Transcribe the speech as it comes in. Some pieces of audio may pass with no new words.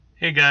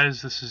Hey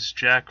guys, this is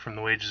Jack from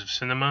the Wages of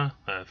Cinema.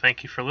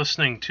 Thank you for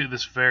listening to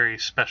this very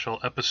special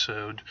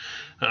episode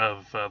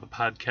of the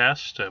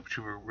podcast, which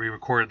we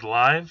recorded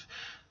live.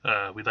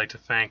 We'd like to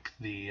thank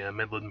the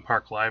Midland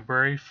Park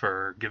Library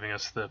for giving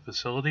us the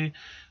facility.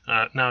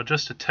 Now,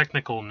 just a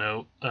technical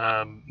note,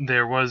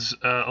 there was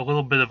a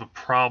little bit of a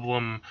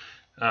problem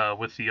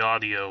with the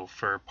audio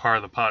for part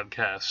of the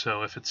podcast,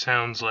 so if it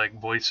sounds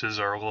like voices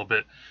are a little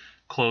bit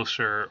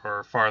closer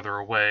or farther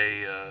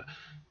away,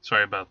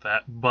 sorry about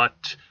that,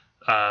 but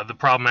the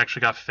problem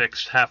actually got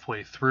fixed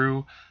halfway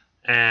through.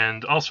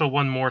 And also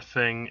one more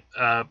thing,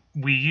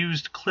 we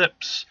used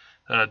clips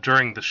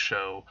during the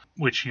show,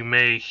 which you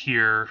may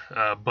hear,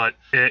 but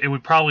it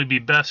would probably be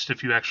best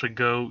if you actually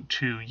go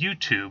to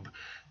YouTube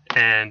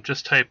and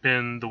just type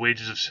in the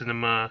Wages of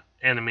Cinema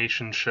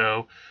animation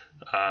show.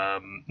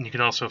 You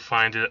can also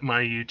find it at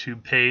my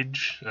YouTube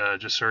page.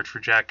 Just search for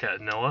Jack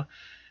Catanilla,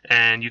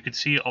 and you can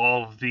see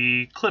all of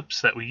the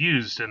clips that we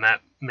used, and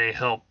that may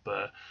help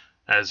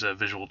as a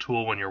visual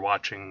tool when you're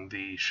watching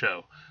the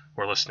show,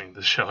 or listening to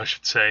the show, I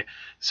should say.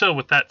 So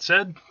with that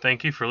said,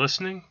 thank you for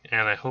listening,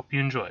 and I hope you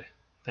enjoy.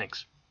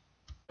 Thanks.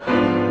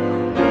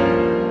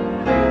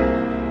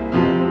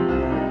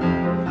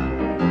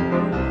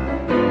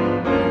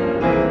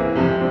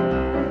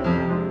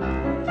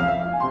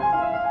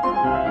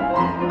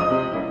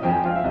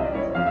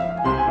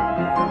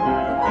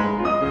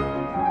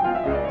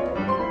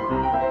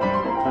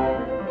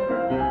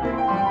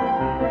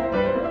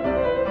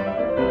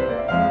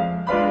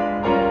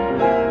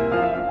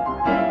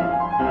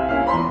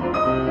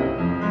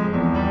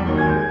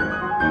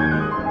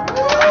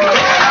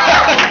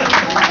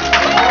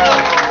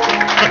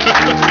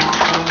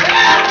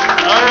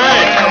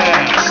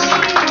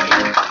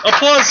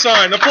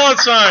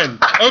 Applause sign.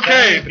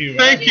 Okay,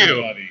 thank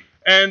you.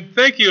 And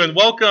thank you, and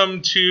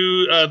welcome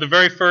to the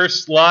very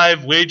first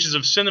live Wages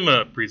of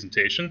Cinema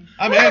presentation.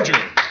 I'm Andrew.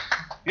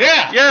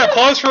 Yeah,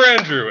 applause for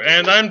Andrew.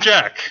 And I'm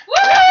Jack.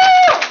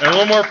 Woo! And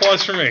one more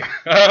applause for me.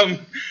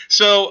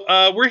 So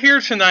we're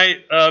here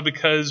tonight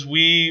because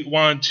we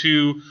want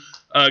to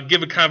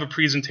give a kind of a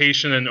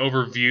presentation and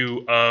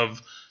overview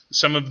of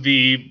some of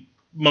the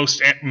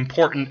most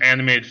important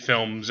animated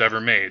films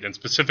ever made, and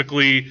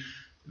specifically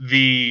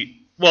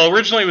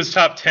originally it was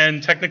top 10.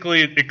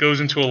 Technically, it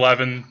goes into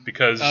 11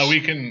 because... we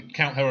can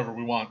count however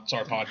we want. It's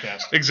our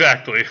podcast.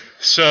 Exactly.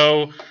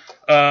 So,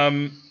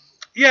 and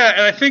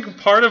I think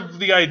part of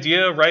the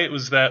idea, right,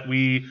 was that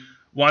we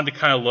wanted to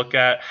kind of look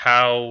at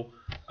how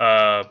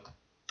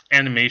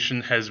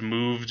animation has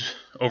moved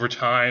over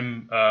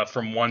time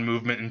from one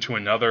movement into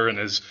another and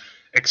has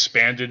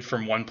expanded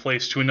from one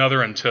place to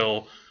another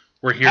until...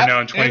 We're here now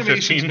in 2015.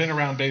 Animation's been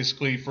around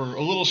basically for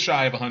a little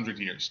shy of 100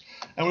 years.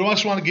 And we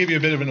just want to give you a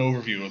bit of an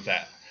overview of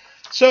that.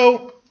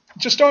 So,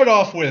 to start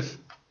off with,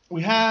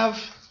 we have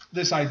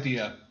this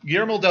idea.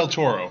 Guillermo del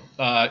Toro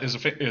is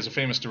a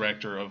famous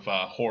director of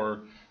horror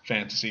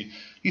fantasy.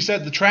 He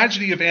said the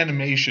tragedy of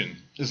animation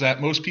is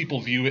that most people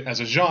view it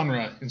as a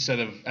genre instead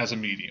of as a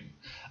medium.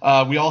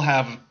 We all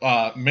have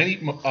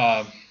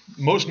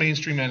most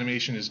mainstream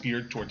animation is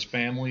geared towards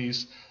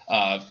families,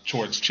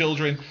 towards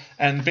children,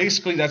 and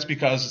basically that's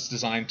because it's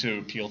designed to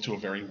appeal to a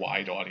very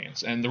wide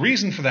audience. And the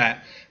reason for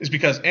that is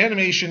because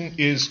animation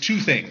is two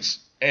things.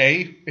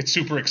 A, it's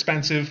super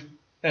expensive,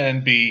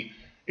 and B,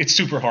 it's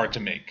super hard to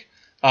make.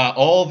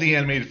 All the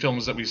animated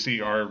films that we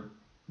see are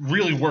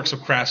really works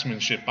of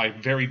craftsmanship by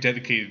very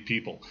dedicated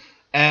people.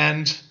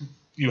 And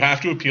you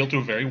have to appeal to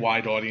a very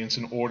wide audience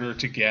in order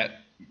to get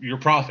your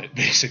profit,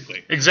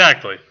 basically.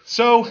 Exactly.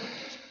 So...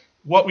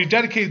 what we've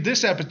dedicated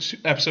this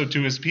episode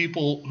to is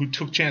people who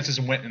took chances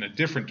and went in a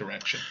different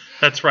direction.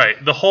 That's right.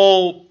 The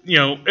whole,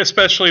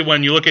 especially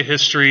when you look at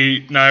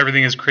history, not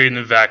everything is created in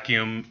a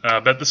vacuum.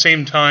 But at the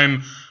same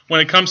time,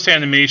 when it comes to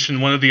animation,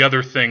 one of the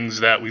other things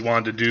that we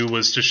wanted to do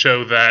was to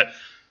show that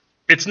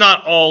it's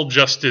not all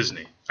just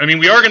Disney. I mean,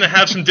 we are going to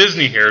have some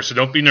Disney here, so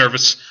don't be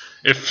nervous.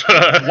 If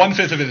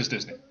 1/5 of it is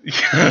Disney.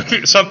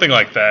 Something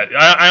like that.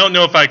 I don't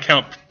know if I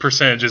count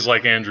percentages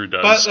like Andrew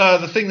does. But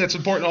the thing that's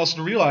important also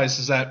to realize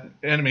is that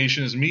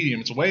animation is a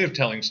medium. It's a way of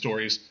telling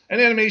stories. And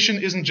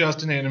animation isn't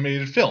just in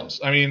animated films.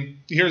 I mean,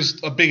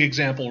 here's a big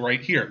example right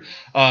here.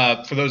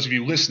 For those of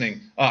you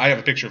listening, I have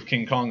a picture of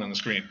King Kong on the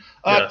screen.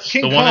 Yes,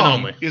 King the one Kong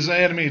and only. is an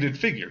animated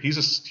figure.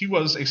 He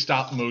was a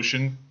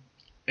stop-motion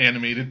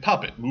animated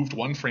puppet, moved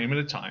one frame at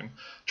a time,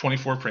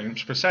 24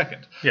 frames per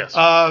second. Yes.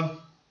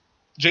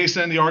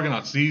 Jason and the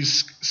Argonauts,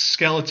 these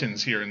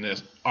skeletons here in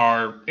this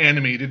are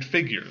animated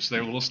figures.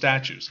 They're little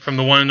statues. From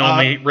the one and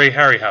only Ray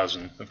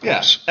Harryhausen, of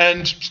course. Yeah,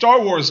 and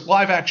Star Wars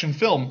live-action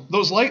film,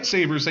 those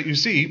lightsabers that you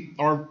see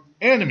are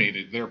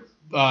animated. There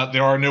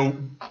are no,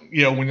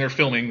 when they're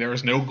filming, there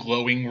is no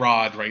glowing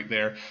rod right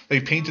there.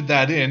 They painted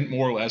that in,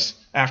 more or less,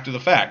 after the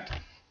fact.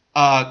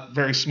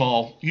 Very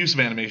small use of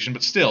animation,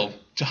 but still,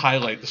 to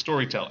highlight the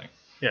storytelling.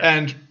 Yeah.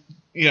 And,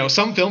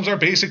 some films are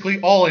basically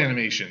all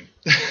animation.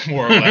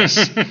 More or less.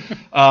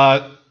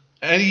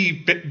 Any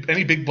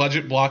big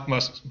budget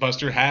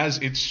blockbuster has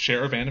its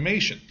share of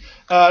animation.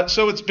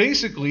 So it's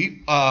basically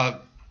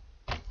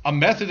a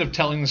method of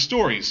telling the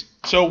stories.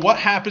 So what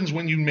happens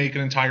when you make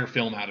an entire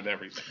film out of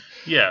everything?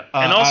 Yeah,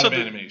 and also out of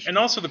animation. And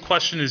also the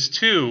question is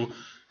too,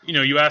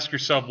 you ask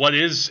yourself, what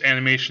is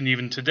animation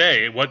even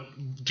today? What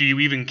do you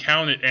even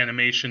count it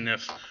animation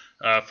if,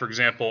 for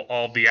example,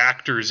 all the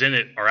actors in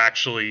it are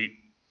actually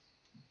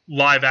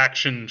live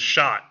action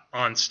shot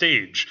on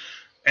stage?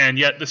 And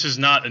yet this is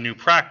not a new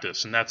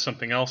practice, and that's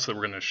something else that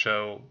we're going to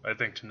show, I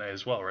think, tonight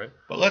as well, right?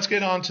 But let's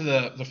get on to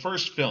the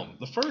first film.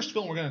 The first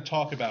film we're going to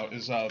talk about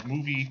is a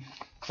movie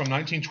from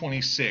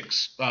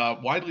 1926,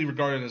 widely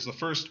regarded as the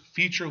first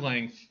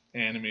feature-length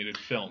animated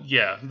film.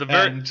 Yeah.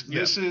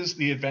 This is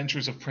The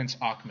Adventures of Prince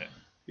Ahmed.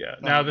 Yeah.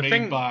 Now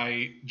made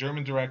by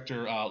German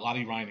director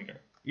Lotte Reiniger.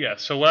 Yeah.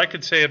 So what I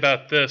could say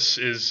about this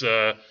is,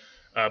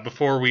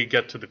 before we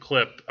get to the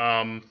clip,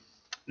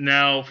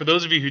 now for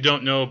those of you who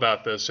don't know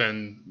about this,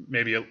 and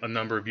maybe a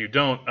number of you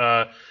don't,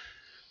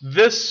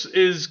 this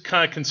is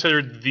kind of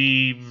considered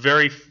the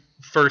very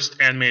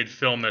first animated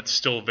film that's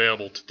still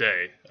available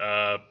today.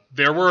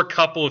 There were a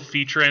couple of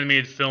feature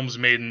animated films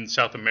made in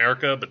South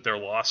America, but they're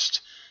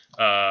lost.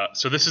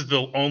 So this is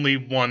the only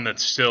one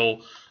that's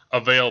still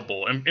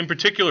available, and in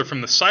particular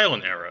from the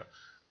silent era.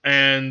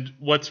 And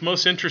what's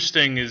most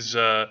interesting is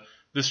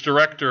this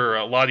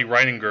director, Lotte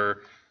Reiniger,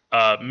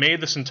 made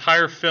this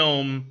entire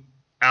film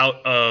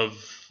out of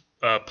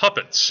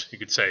puppets, you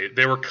could say.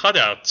 They were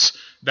cutouts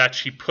that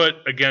she put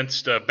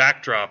against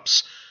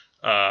backdrops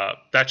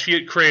that she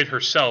had created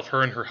herself,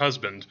 her and her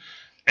husband.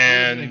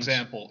 And here's an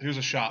example. Here's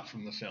a shot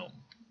from the film.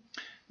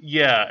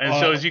 Yeah, and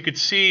so as you could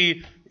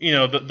see,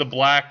 the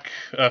black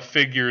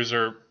figures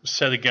are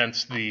set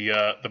against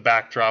the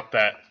backdrop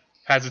that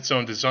has its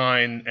own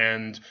design,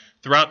 and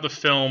throughout the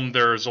film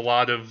there's a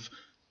lot of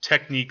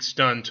techniques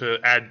done to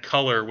add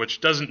color,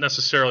 which doesn't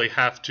necessarily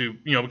have to,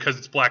 because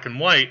it's black and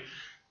white,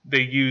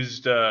 they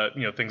used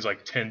things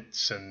like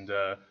tints and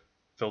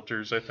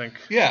filters, I think.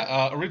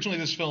 Yeah, originally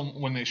this film,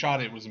 when they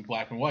shot it, was in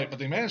black and white, but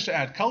they managed to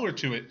add color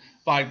to it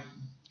by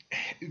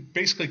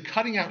basically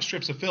cutting out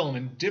strips of film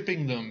and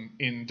dipping them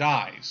in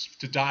dyes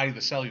to dye the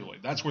celluloid.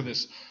 That's where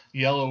this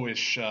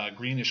yellowish,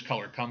 greenish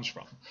color comes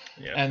from.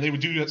 Yeah. And they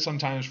would do that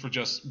sometimes for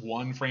just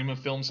one frame of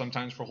film,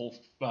 sometimes for whole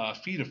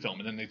feet of film,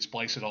 and then they'd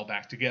splice it all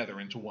back together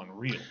into one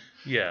reel.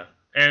 Yeah.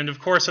 And of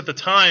course, at the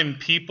time,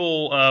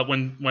 people,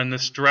 when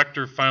this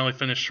director finally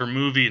finished her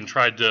movie and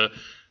tried to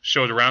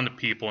show it around to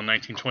people in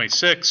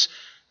 1926,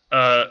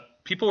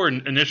 people were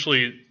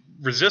initially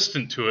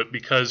resistant to it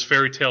because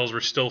fairy tales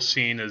were still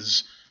seen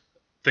as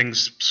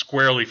things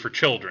squarely for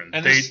children.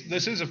 And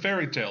this is a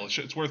fairy tale.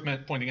 It's worth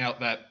pointing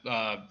out that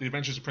The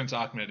Adventures of Prince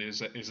Ahmed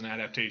is an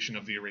adaptation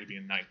of the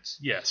Arabian Nights.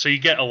 Yeah, so you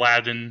get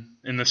Aladdin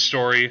in this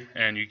story,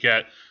 and you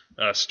get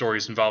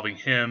stories involving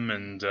him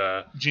and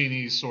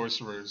genies,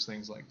 sorcerers,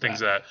 things like that. Things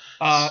that.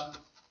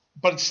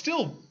 But it's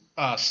still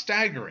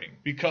staggering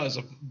because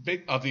of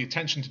the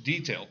attention to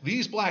detail.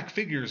 These black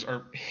figures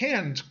are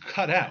hand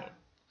cut out.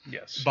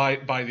 Yes. By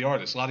the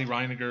artist. Lotte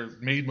Reiniger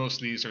made most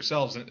of these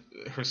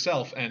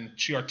herself, and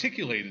she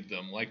articulated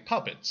them like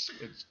puppets.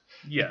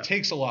 It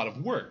takes a lot of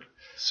work.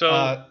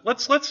 So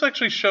let's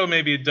actually show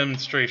maybe a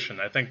demonstration.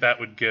 I think that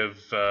would give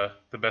the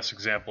best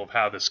example of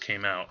how this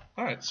came out.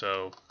 All right.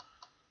 So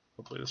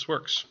hopefully this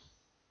works.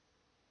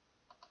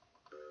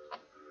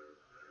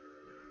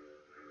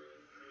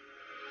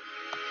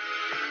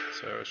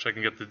 So I wish I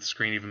can get the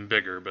screen even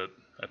bigger, but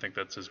I think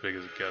that's as big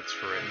as it gets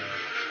for right now.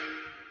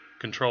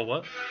 Control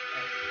what?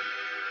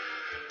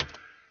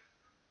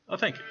 Oh,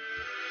 thank you.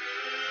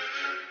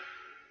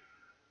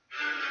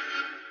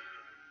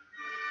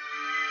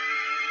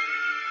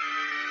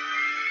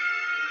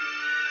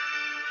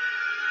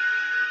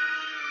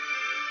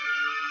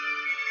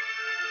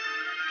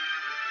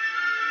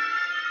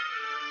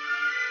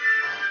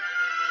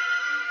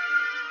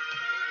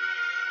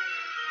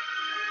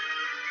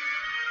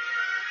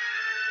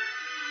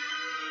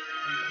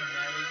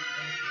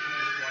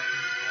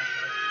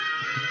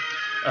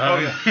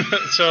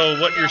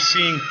 So what you're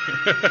seeing,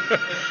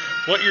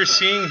 what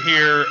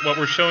here, what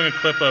we're showing a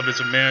clip of is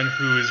a man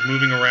who is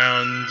moving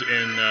around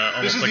in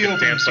almost like a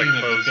dance-like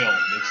pose. Of the film.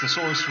 It's the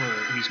source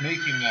where he's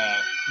making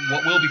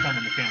what will become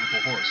a mechanical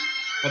horse.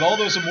 But all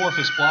those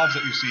amorphous blobs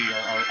that you see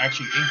are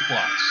actually ink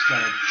blots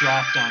that are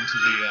dropped onto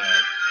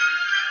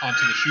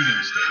the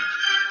shooting stage.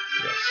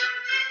 Yes.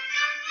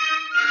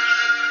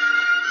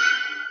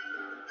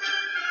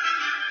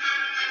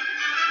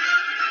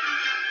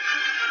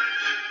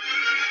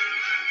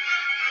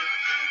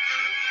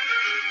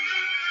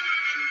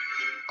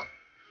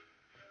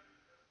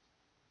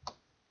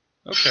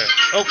 Okay.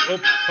 Oh.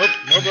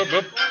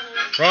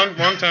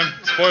 Wrong time.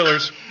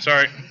 Spoilers.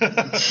 Sorry.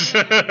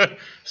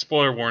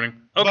 Spoiler warning.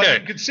 Okay.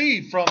 But you can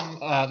see from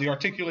the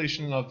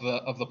articulation of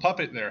the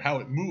puppet there how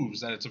it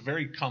moves that it's a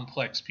very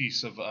complex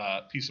piece of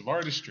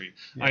artistry.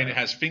 Yeah. I mean, it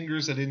has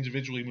fingers that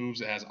individually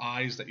moves. It has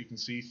eyes that you can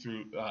see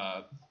through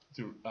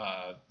the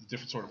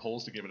different sort of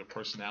holes to give it a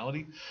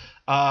personality.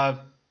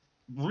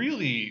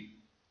 Really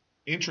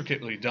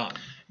intricately done.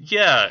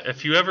 Yeah,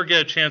 if you ever get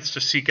a chance to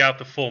seek out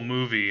the full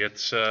movie,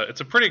 it's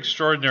a pretty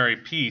extraordinary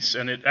piece,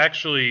 and it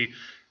actually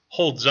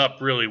holds up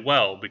really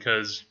well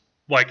because,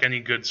 like any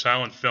good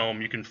silent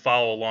film, you can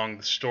follow along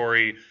the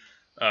story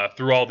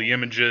through all the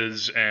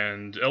images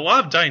and a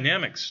lot of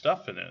dynamic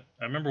stuff in it.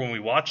 I remember when we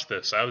watched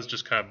this, I was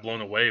just kind of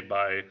blown away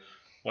by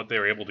what they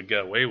were able to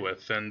get away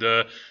with. And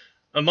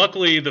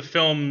luckily, the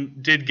film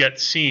did get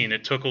seen.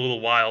 It took a little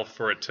while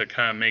for it to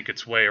kind of make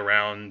its way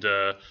around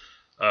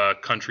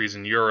countries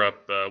in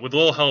Europe, with a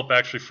little help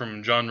actually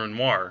from Jean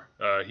Renoir.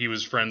 He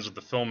was friends with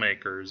the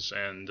filmmakers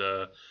and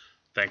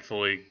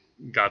thankfully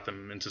got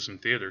them into some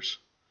theaters.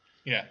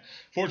 Yeah.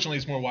 Fortunately,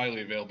 it's more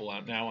widely available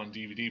now on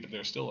DVD, but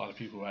there's still a lot of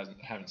people who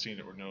haven't seen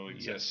it or know it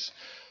exists.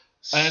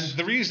 Yes. And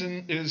the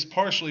reason is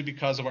partially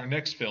because of our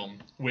next film,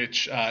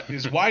 which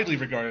is widely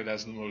regarded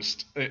as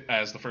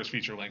the first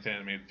feature-length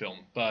animated film,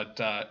 but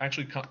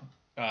actually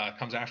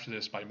comes after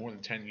this by more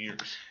than 10 years.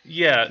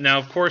 Yeah. Now,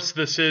 of course,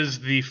 this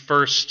is the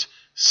first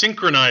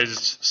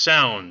synchronized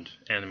sound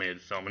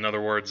animated film. In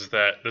other words,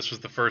 that this was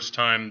the first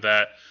time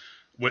that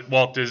with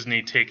Walt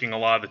Disney taking a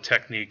lot of the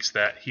techniques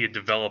that he had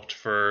developed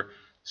for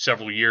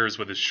several years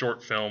with his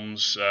short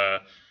films,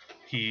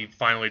 he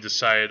finally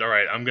decided, all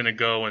right, I'm going to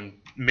go and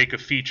make a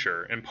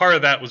feature. And part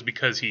of that was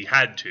because he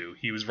had to.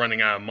 He was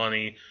running out of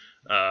money.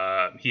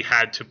 He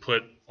had to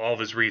put all of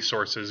his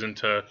resources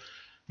into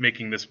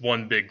making this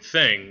one big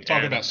thing.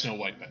 Talking about Snow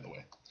White, by the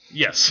way.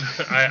 Yes,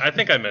 I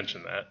think I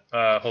mentioned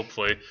that,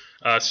 hopefully.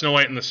 Snow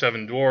White and the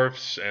Seven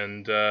Dwarfs.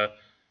 And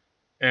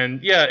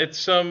yeah,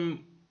 it's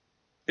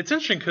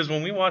interesting because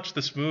when we watch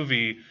this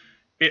movie,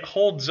 it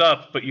holds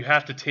up, but you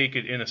have to take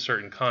it in a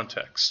certain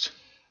context.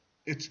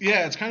 It's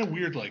kind of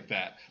weird like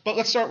that. But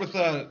let's start with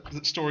the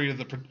story of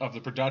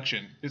the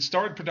production. It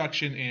started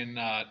production in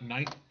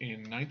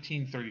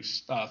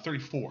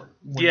 1934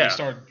 when they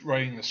started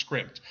writing the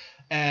script,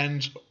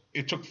 and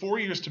it took 4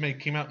 years to make.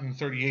 Came out in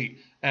 1938,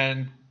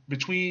 and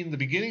between the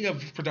beginning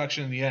of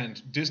production and the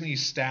end,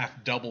 Disney's staff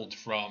doubled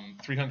from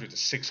 300 to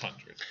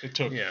 600. It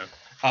took.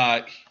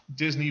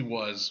 Disney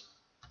was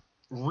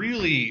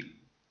really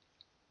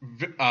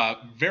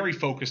very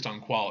focused on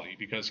quality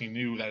because he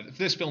knew that if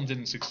this film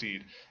didn't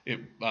succeed,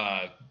 it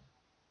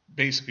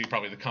basically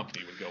probably the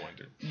company would go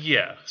under.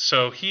 Yeah,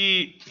 so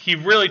he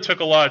really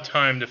took a lot of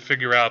time to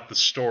figure out the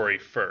story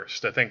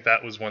first. I think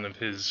that was one of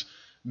his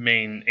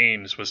main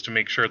aims, was to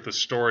make sure that the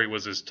story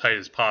was as tight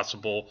as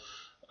possible.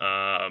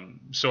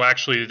 So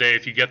actually today,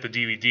 if you get the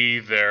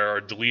DVD, there are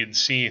deleted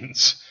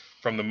scenes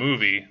from the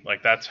movie.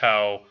 Like, that's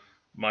how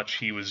much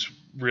he was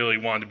really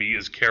wanted to be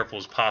as careful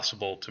as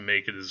possible to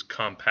make it as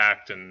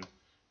compact and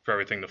for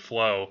everything to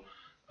flow.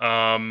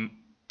 And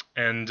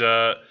you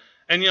know,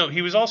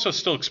 he was also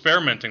still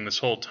experimenting this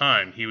whole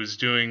time. He was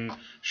doing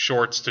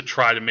shorts to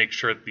try to make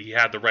sure that he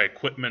had the right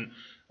equipment.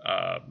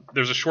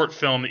 There's a short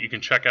film that you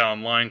can check out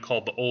online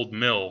called The Old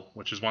Mill,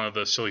 which is one of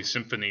the Silly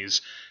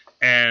Symphonies.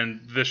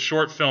 And this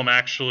short film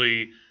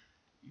actually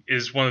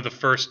is one of the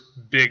first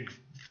big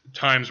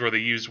times where they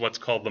use what's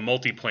called the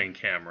multiplane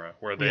camera,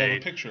 where they have a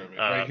picture of it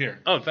right here.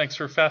 Oh, thanks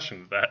for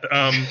fashioning that.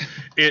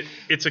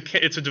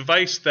 It's a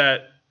device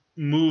that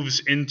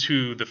moves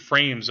into the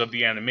frames of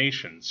the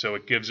animation, so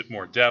it gives it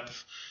more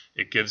depth.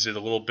 It gives it a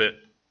little bit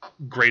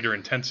greater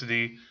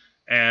intensity,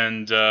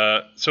 and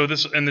so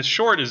this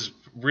short is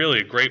really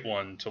a great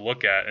one to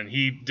look at. And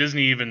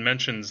Disney even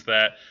mentions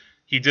that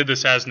he did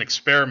this as an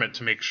experiment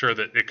to make sure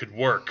that it could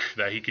work,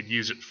 that he could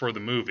use it for the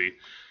movie.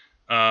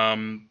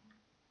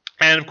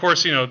 And of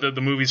course, you know, the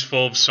movie's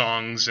full of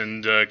songs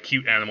and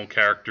cute animal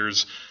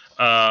characters,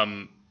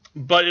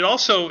 but it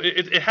also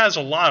it has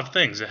a lot of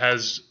things. It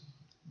has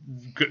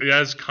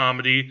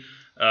comedy.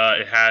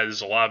 It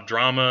has a lot of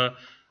drama.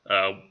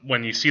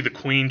 When you see the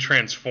Queen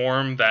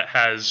transform, that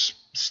has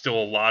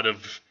still a lot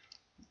of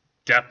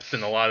depth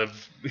and a lot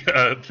of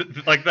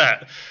like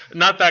that.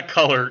 Not that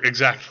color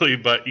exactly,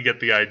 but you get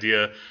the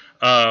idea.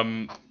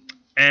 You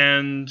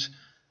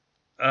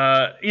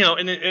know,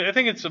 and I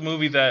think it's a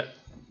movie that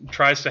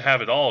tries to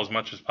have it all as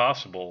much as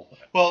possible.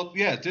 Well,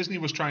 yeah, Disney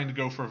was trying to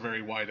go for a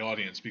very wide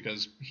audience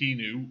because he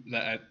knew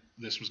that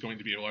this was going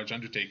to be a large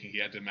undertaking. He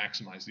had to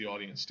maximize the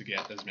audience to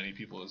get as many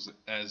people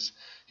as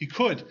he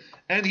could.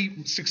 And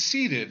he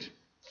succeeded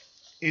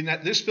in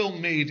that this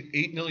film made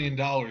 $8 million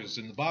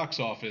in the box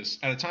office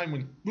at a time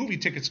when movie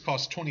tickets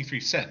cost 23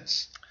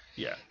 cents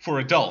for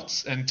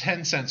adults and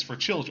 10 cents for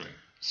children.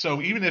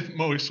 So even if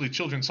mostly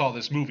children saw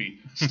this movie,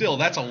 still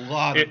that's a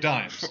lot of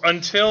dimes.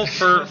 Until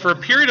for a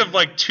period of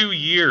like 2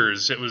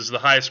 years, it was the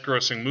highest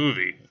grossing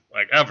movie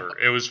like ever.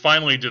 It was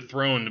finally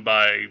dethroned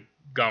by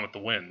Gone with the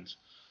Wind.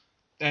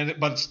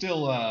 But it's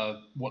still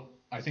what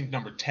I think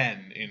number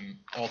 10 in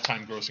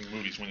all-time grossing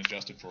movies when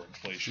adjusted for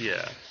inflation.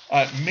 Yeah.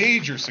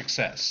 Major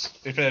success.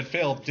 If it had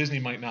failed, Disney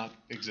might not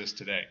exist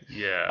today.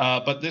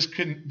 Yeah. But this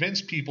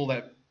convinced people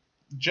that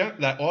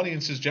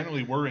audiences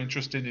generally were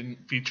interested in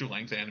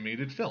feature-length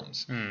animated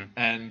films,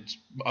 and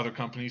other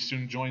companies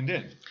soon joined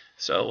in.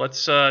 So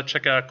let's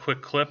check out a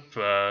quick clip.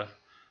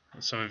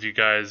 Some of you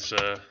guys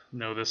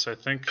know this, I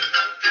think.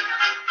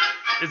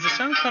 Is the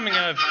sound coming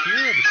out of here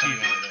or the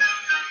TV?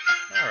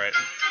 All right.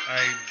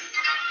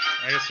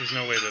 I guess there's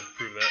no way to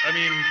prove that. I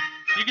mean,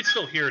 you can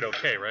still hear it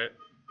okay, right?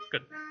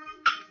 Good.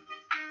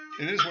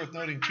 It is worth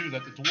noting, too,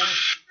 that the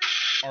dwarfs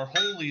are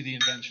wholly the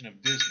invention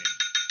of Disney.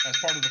 As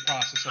part of the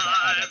process of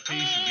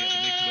adaptation, he had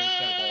to make the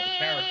most out of all the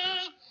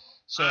characters.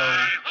 So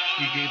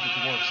he gave the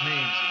dwarfs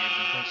names, he gave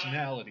them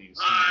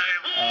personalities,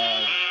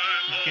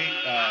 he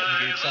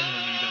gave some of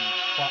them even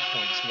plot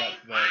points throughout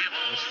the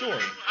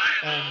story.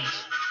 And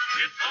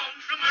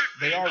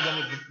they are one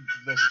of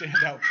the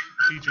standout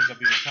features of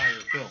the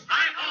entire film.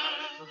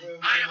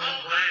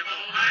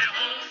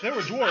 There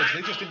were dwarves,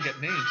 they just didn't get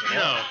names at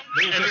all.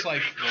 They were just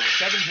like, there were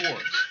 7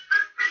 dwarves.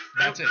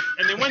 That's it.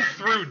 And they went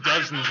through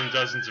dozens and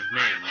dozens of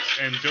names.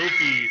 And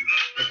Dopey,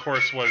 of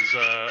course, was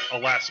a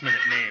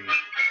last-minute name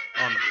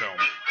on the film.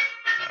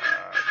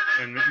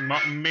 And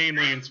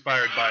mainly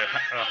inspired by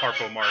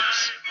Harpo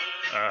Marx.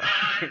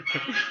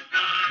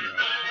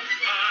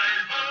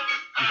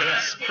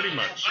 Yes, pretty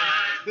much.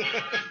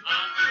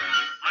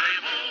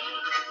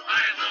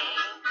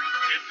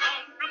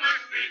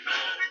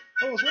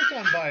 Oh, it was worked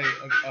on by,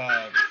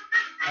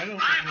 I don't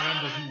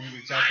remember who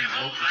exactly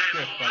wrote the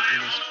script, but it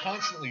was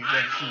constantly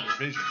went through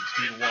revisions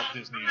due to Walt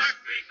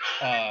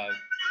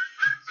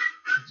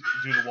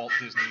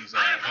Disney's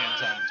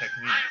hands-on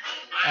technique.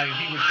 I mean,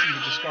 he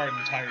would discard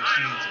entire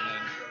scenes and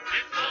then.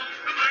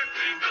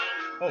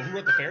 Oh, who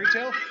wrote the fairy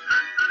tale?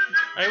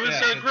 It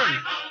was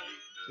Grimm.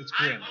 It's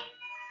Grimm.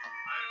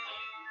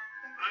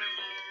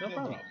 No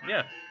problem.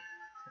 Yeah.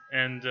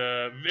 And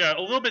a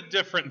little bit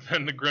different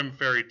than the Grimm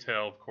fairy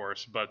tale, of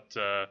course, but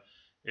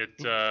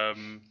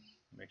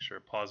make sure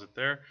to pause it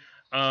there.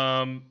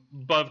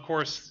 But of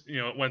course,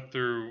 it went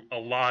through a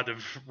lot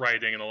of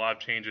writing and a lot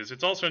of changes.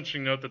 It's also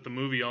interesting to note that the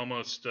movie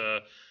almost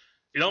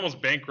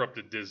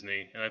bankrupted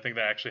Disney, and I think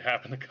that actually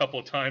happened a couple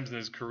of times in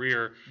his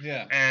career.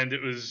 Yeah. And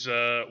it was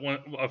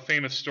a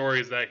famous story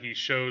is that he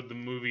showed the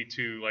movie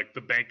to like the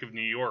Bank of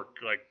New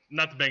York, like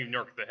not the Bank of New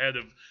York, the head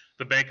of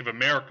the Bank of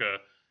America.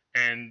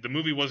 And the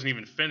movie wasn't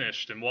even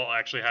finished, and Walt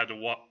actually had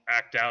to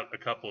act out a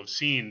couple of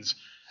scenes.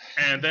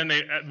 And then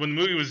when the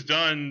movie was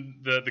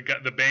done,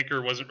 the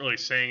banker wasn't really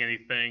saying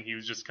anything. He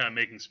was just kind of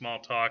making small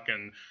talk,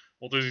 and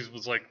Walt Disney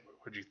was like,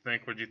 "What'd you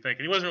think? What'd you think?"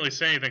 And he wasn't really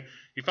saying anything.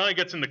 He finally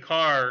gets in the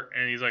car,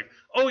 and he's like,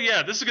 "Oh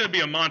yeah, this is going to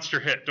be a monster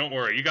hit. Don't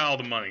worry, you got all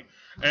the money."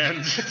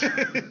 And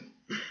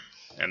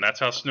and that's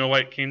how Snow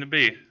White came to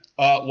be.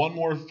 One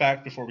more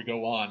fact before we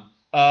go on.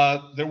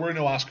 There were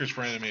no Oscars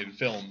for animated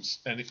films,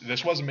 and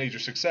this was a major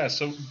success.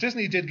 So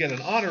Disney did get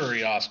an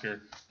honorary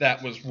Oscar.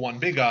 That was one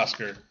big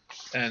Oscar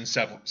and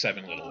seven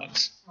little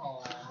ones.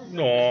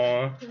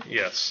 Aww,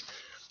 yes.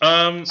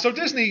 So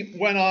Disney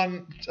went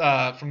on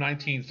from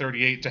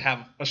 1938 to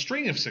have a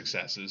string of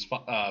successes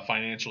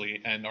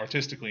financially and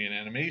artistically in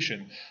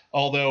animation,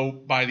 although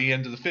by the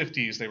end of the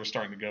 50s they were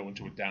starting to go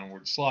into a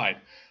downward slide.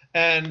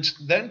 And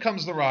then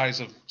comes the rise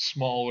of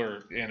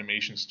smaller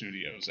animation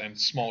studios and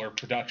smaller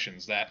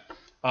productions that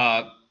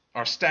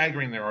are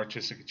staggering their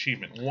artistic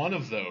achievement. One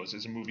of those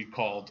is a movie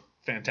called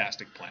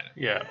Fantastic Planet.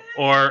 Yeah,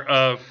 or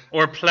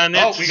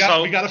Planète. Oh,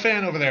 we got a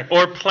fan over there.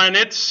 Or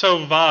Planète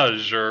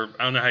Sauvage, or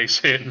I don't know how you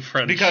say it in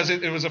French. Because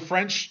it was a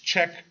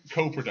French-Czech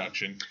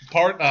co-production.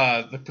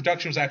 The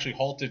production was actually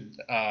halted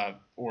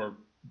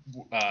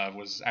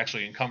was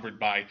actually encumbered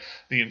by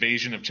the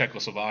invasion of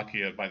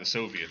Czechoslovakia by the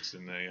Soviets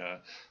in the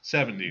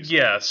 70s.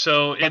 Yeah,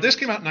 so but this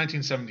came out in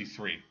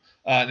 1973,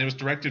 and it was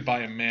directed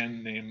by a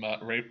man named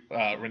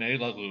René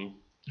Laloux,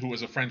 who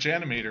was a French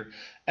animator.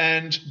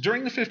 And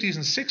during the 50s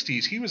and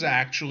 60s, he was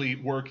actually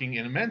working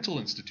in a mental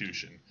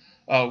institution,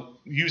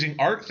 using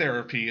art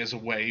therapy as a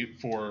way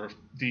for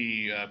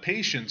the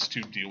patients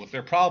to deal with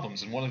their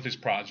problems. And one of his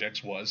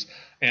projects was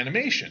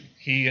animation.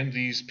 He and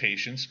these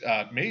patients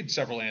made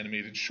several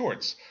animated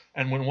shorts.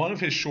 And when one of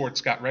his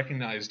shorts got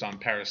recognized on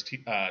Paris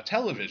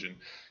television,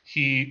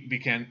 he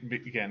began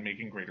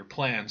making greater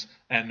plans.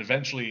 And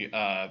eventually,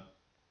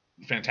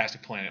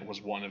 Fantastic Planet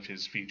was one of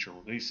his feature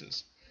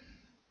releases.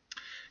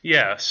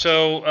 Yeah,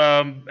 so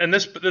and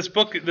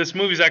this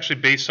movie is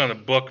actually based on a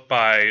book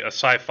by a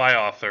sci-fi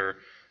author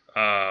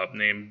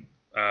named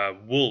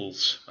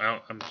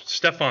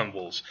Stefan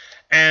Wulz,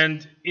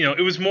 and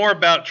it was more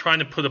about trying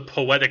to put a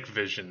poetic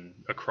vision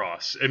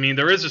across. I mean,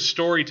 there is a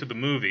story to the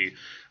movie.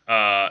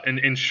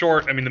 In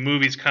short, I mean, the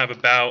movie's kind of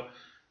about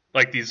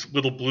like these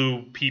little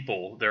blue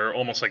people. They're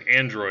almost like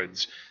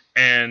androids,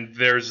 and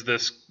there's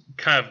this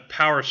kind of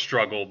power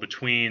struggle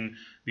between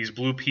these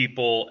blue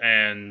people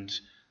and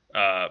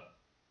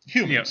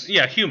humans.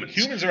 Humans.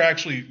 Humans are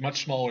actually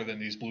much smaller than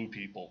these blue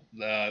people.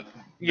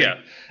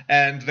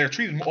 And they're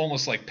treated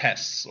almost like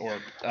pests or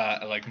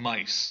like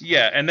mice.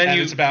 Yeah, and then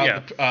it's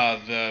about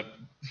the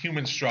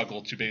human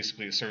struggle to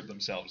basically assert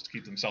themselves, to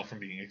keep themselves from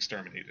being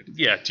exterminated.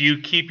 Yeah, do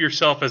you keep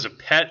yourself as a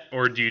pet,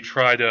 or do you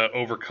try to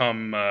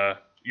overcome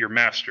your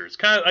masters?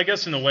 Kind of, I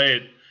guess, in a way,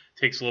 it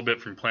takes a little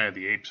bit from Planet of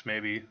the Apes,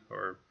 maybe,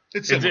 or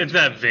it's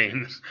that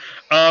vein.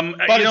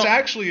 But it's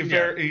actually a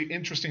very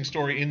interesting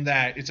story in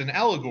that it's an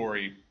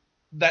allegory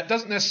that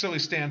doesn't necessarily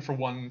stand for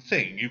one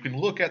thing. You can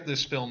look at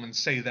this film and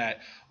say that,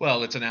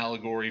 well, it's an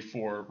allegory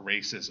for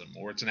racism,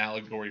 or it's an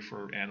allegory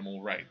for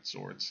animal rights,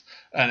 or it's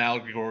an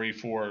allegory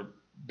for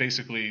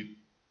basically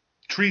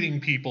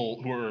treating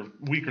people who are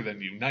weaker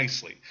than you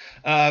nicely.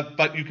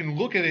 But you can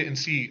look at it and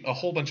see a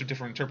whole bunch of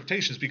different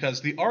interpretations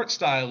because the art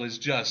style is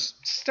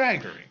just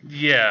staggering.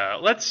 Yeah,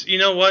 you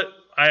know what?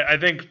 I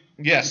think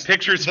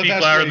pictures speak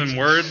louder than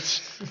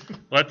words.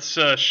 Let's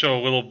show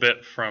a little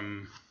bit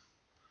from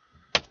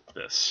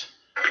this.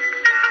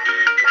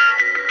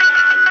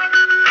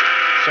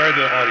 Sorry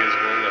the audio's a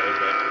little low,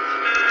 but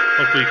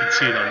hopefully you can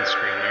see it on the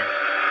screen there.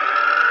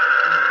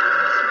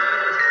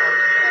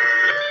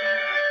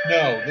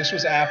 No, this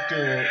was after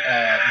the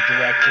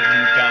director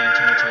moved on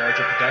to much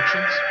larger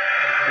productions.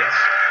 Yes.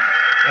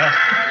 Oh.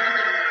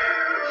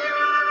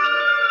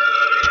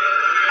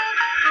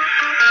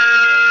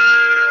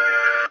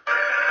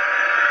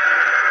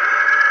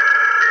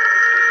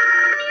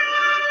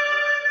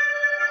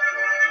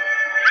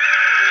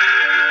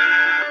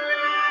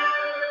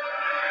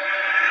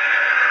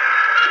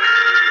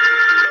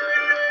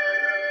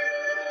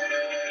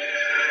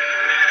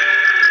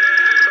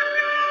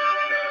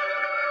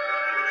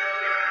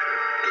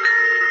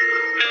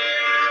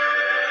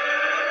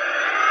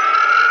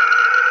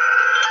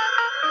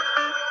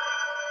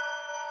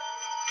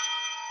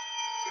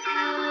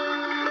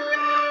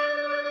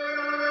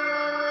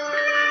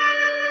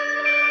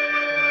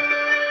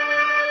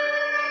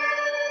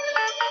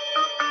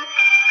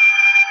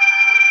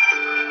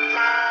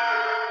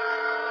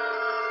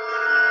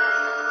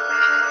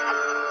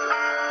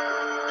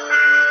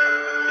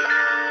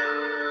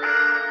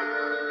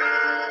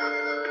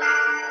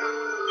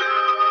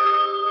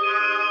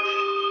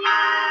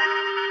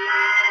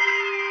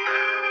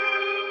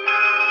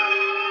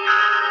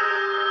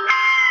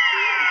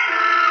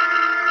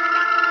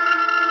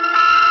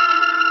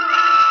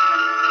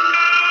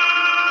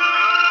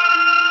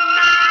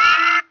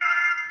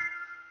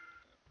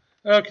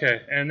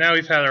 Okay, and now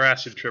we've had our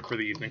acid trip for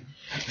the evening.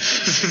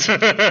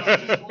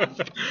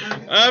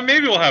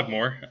 Maybe we'll have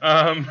more.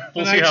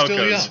 We'll see how it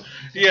goes. Young.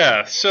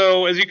 Yeah,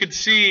 so as you could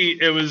see,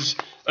 it was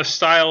a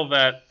style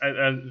that,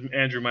 as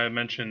Andrew might have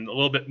mentioned, a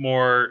little bit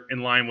more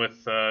in line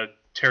with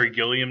Terry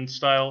Gilliam's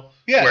style.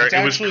 Yeah, where it's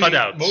it was actually,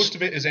 cutouts. most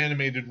of it is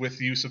animated with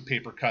the use of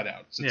paper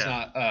cutouts. It's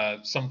Yeah.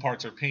 not, some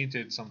parts are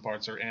painted, some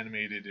parts are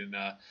animated in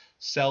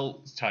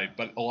cell type,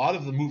 but a lot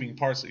of the moving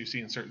parts that you see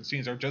in certain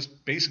scenes are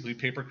just basically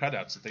paper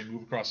cutouts that they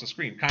move across the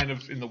screen, kind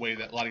of in the way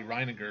that Lottie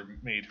Reiniger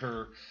made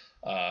her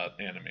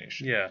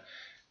animation. Yeah,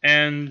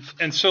 and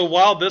so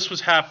while this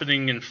was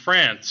happening in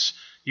France,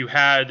 you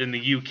had in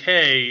the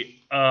UK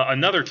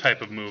another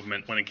type of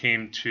movement when it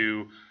came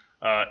to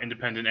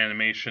independent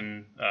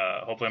animation.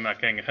 Hopefully I'm not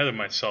getting ahead of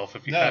myself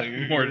if you have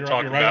more to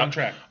talk you're about. right on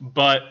track.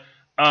 But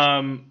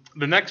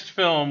the next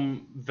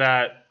film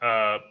that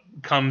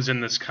comes in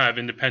this kind of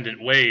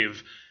independent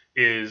wave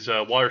is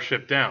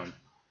Watership Down,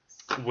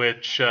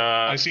 which...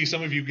 I see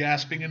some of you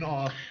gasping in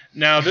awe.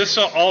 Now, this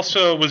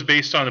also was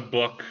based on a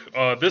book.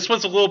 This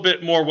was a little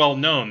bit more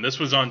well-known. This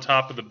was on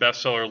top of the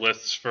bestseller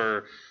lists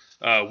for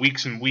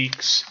weeks and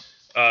weeks.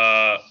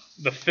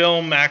 The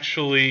film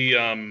actually...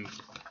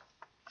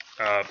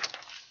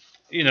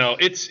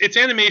 it's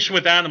animation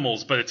with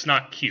animals, but it's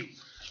not cute.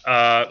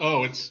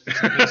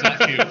 It's not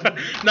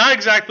cute. Not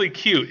exactly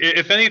cute.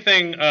 If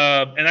anything,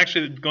 and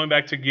actually going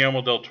back to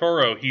Guillermo del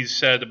Toro, he's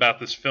said about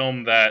this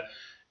film that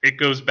it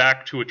goes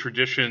back to a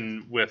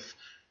tradition with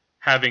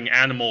having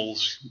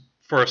animals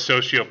for a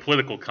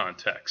socio-political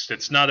context.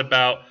 It's not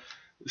about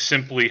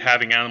simply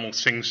having animals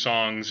sing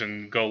songs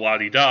and go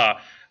la-di-da.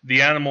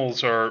 The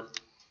animals are...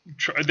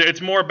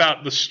 It's more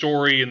about the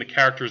story and the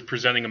characters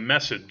presenting a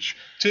message.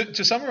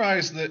 To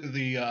summarize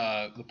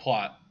the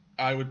plot,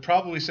 I would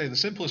probably say the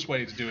simplest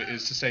way to do it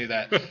is to say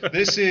that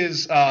this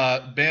is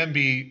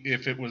Bambi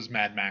if it was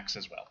Mad Max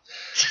as well.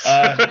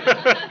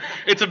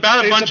 It's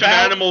about a bunch of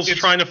animals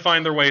trying to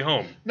find their way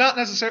home. Not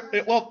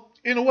necessarily. Well,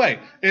 in a way,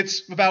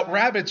 it's about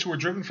rabbits who are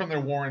driven from their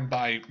warren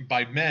by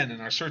men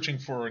and are searching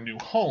for a new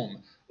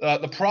home.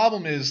 The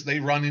problem is they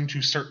run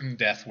into certain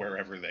death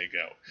wherever they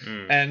go.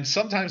 And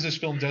sometimes this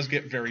film does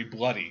get very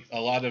bloody.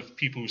 A lot of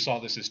people who saw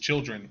this as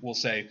children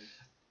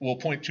will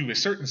point to a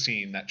certain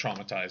scene that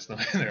traumatized them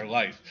in their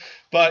life.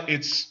 But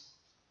it's...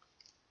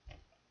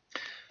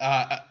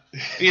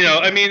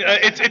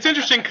 it's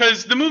interesting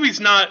because the movie's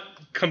not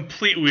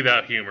completely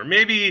without humor.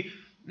 Maybe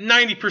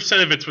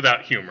 90% of it's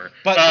without humor.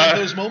 But when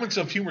those moments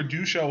of humor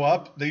do show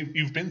up,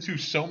 you've been through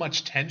so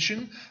much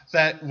tension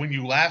that when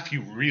you laugh,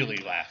 you really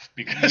laugh.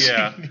 Because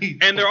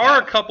and there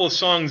are a couple of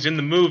songs in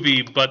the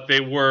movie, but they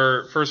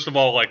were, first of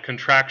all, like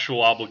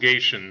contractual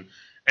obligation.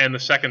 And the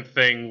second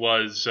thing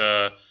was...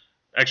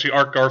 actually,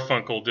 Art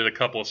Garfunkel did a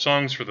couple of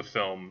songs for the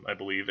film, I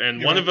believe.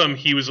 And one of them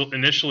he was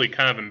initially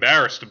kind of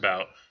embarrassed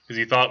about because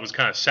he thought it was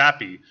kind of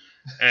sappy.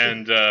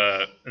 And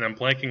I'm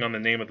blanking on the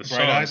name of the song.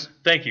 Bright Eyes?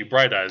 Thank you,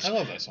 Bright Eyes. I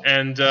love that song.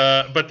 And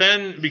but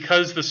then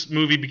because this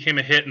movie became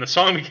a hit and the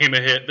song became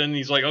a hit, then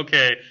he's like,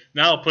 okay,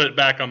 now I'll put it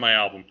back on my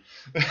album.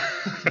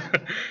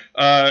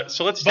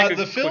 So let's take a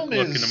quick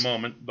look in a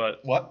moment. But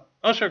what?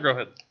 Oh, sure, go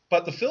ahead.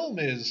 But the film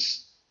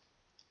is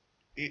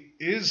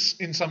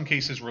in some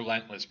cases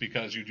relentless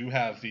because you do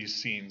have these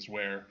scenes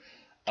where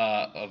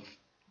of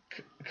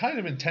kind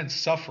of intense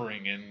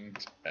suffering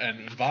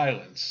and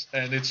violence,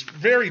 and it's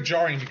very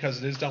jarring because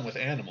it is done with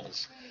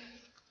animals.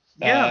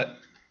 Yeah.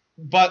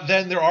 But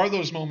then there are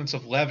those moments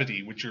of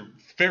levity, which you're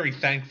very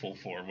thankful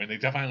for when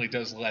it finally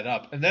does let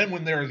up, and then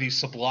when there are these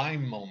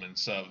sublime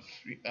moments of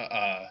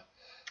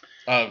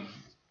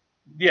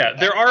yeah,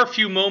 there are a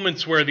few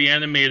moments where the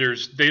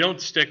animators, they don't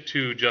stick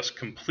to just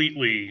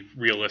completely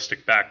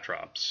realistic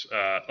backdrops.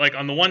 Like,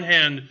 on the one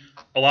hand,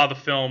 a lot of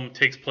the film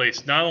takes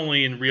place not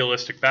only in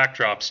realistic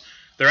backdrops,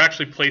 there are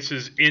actually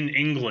places in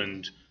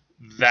England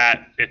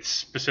that it's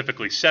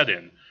specifically set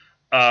in.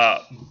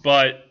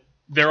 But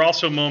there are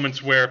also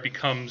moments where it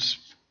becomes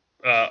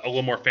a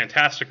little more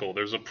fantastical.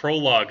 There's a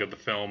prologue of the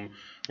film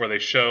where they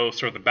show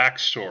sort of the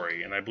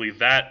backstory, and I believe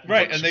that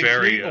right, and they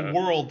very, create a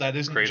world that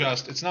isn't creative.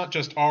 it's not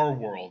just our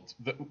world.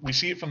 We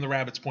see it from the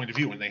rabbit's point of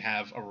view, and they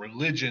have a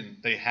religion,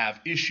 they have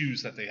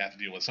issues that they have to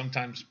deal with,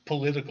 sometimes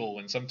political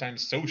and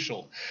sometimes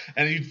social,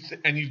 and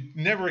you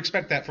never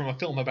expect that from a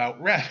film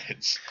about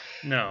rabbits.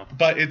 No.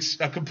 But it's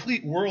a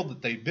complete world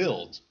that they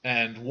build,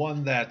 and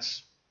one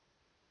that's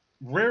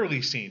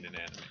rarely seen in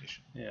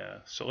animation. Yeah,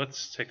 so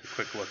let's take a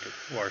quick look at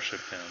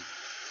Watership Down.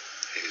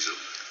 Hazel.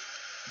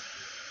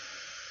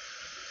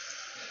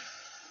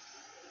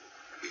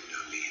 You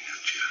know me,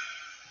 don't you?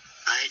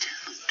 I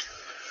don't.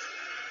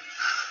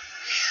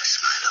 Yes,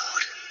 my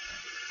lord.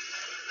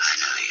 I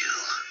know you.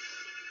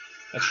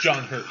 That's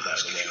John Hurt, by the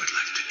If way. you would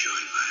like to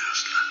join my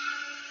house club,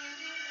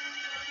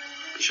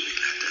 I shall be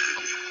glad to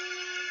have you.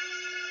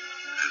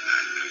 And I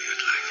know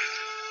you'd like it.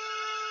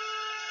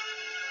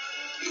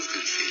 You've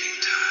been feeling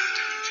tired,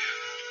 haven't you?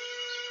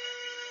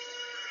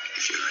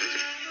 If you're ready,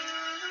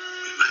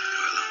 we might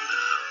go along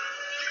now.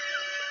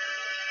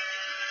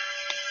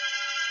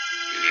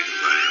 You needn't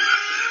worry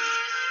about them.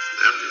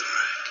 They'll be all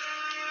right.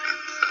 And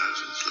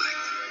thousands like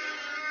them.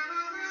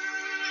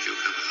 If you'll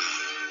come along,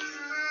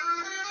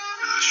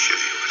 I'll show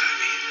you what I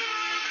mean.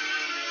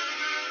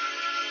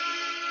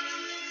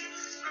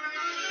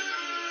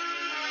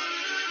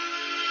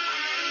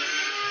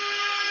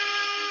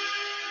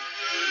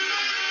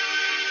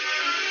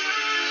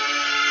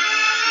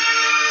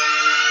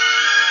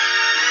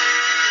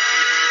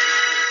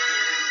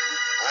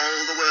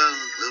 All the world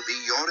will be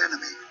your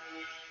enemy,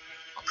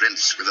 a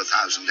prince with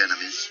 1,000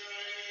 enemies.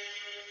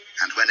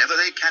 And whenever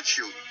they catch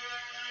you,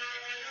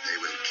 they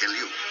will kill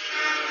you.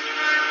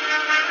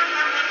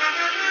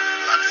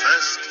 But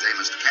first they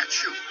must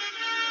catch you.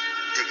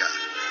 Digger,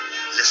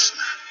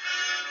 listener,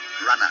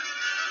 runner,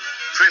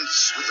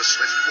 prince with the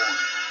swift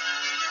warning.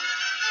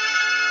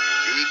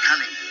 Be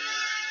cunning,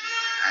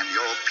 and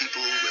your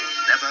people will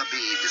never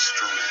be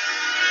destroyed.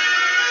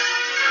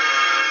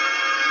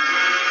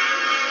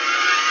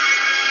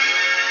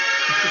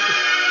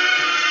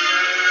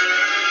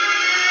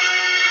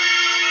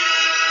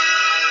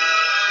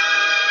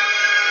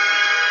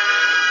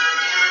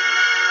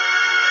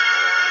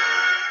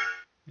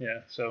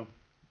 Yeah, so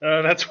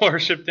that's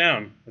Watership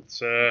Down.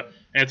 It's and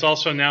it's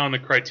also now in the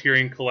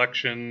Criterion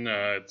Collection.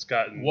 It's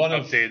gotten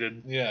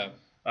updated. Yeah.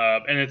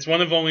 And it's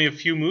one of only a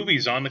few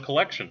movies on the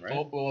collection, right?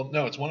 Well,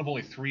 no, it's one of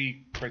only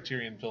 3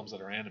 Criterion films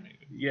that are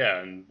animated.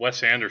 Yeah, and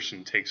Wes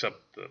Anderson takes up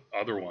the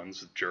other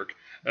ones, jerk.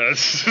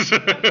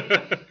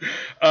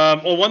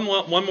 Well,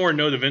 one more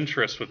note of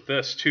interest with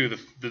this, too.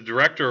 The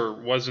director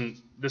wasn't...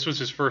 This was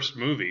his first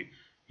movie.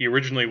 He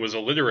originally was a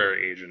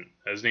literary agent.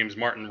 His name's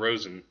Martin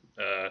Rosen.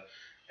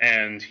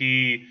 And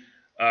he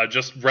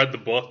just read the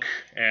book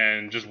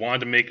and just wanted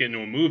to make it into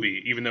a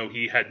movie, even though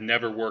he had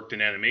never worked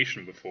in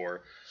animation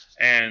before.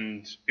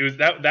 And it was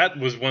that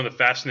was one of the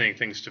fascinating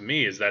things to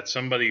me, is that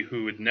somebody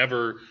who had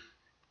never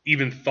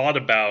even thought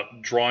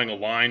about drawing a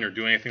line or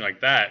doing anything like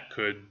that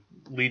could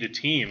lead a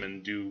team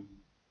and do...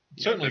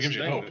 Certainly gives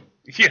you hope.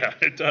 Yeah,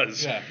 it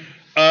does. Yeah.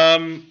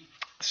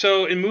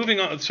 So in moving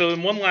on,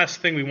 in one last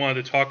thing we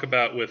wanted to talk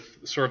about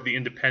with sort of the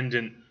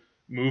independent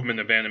movement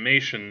of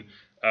animation,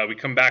 we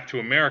come back to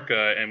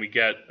America and we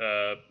get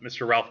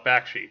Mr. Ralph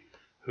Bakshi,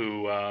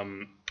 who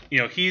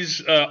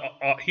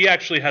he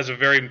actually has a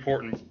very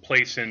important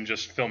place in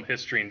just film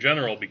history in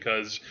general,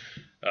 because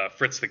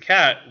Fritz the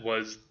Cat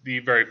was the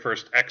very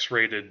first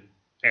X-rated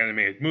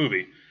animated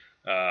movie.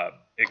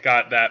 It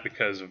got that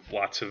because of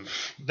lots of...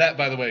 That,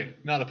 by the way,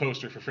 not a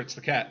poster for Fritz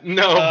the Cat.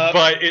 No,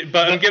 but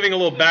I'm giving a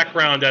little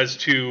background as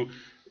to,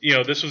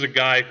 this was a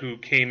guy who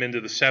came into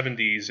the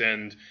 70s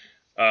and,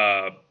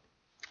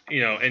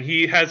 and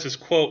he has this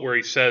quote where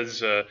he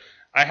says,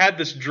 I had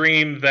this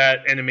dream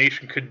that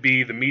animation could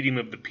be the medium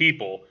of the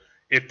people.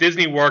 If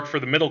Disney worked for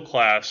the middle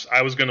class,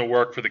 I was going to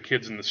work for the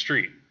kids in the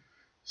street.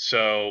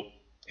 So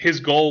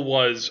his goal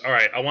was, all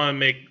right, I want to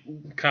make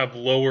kind of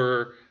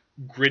lower,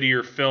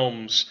 grittier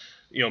films,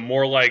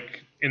 more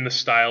like in the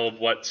style of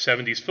what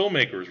 70s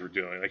filmmakers were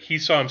doing. Like, he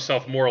saw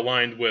himself more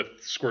aligned with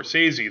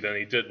Scorsese than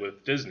he did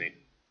with Disney.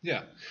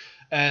 Yeah.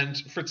 And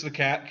Fritz the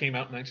Cat came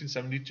out in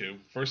 1972,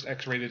 first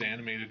X-rated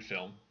animated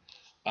film.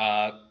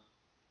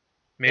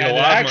 Made a lot of money.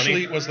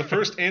 Actually, was the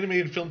first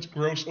animated film to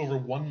gross over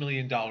 $1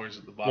 million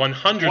at the box.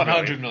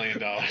 $100 million.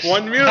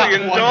 $1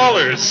 million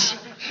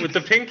with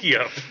the pinky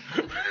up.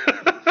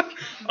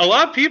 A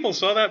lot of people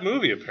saw that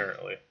movie,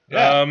 apparently.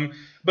 Yeah.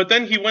 But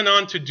then he went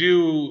on to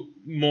do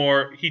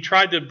more. He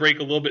tried to break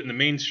a little bit in the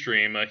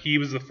mainstream. He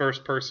was the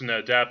first person to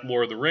adapt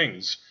Lord of the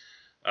Rings.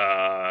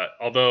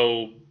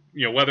 Although,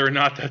 whether or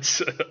not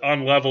that's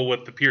on level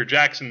with the Peter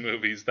Jackson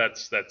movies,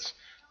 that's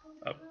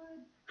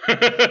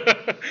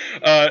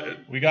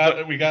we got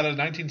a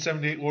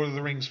 1978 Lord of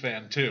the Rings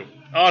fan too.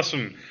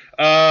 Awesome.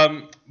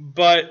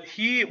 But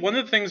one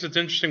of the things that's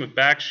interesting with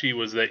Bakshi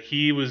was that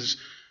he was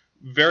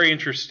very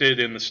interested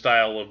in the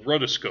style of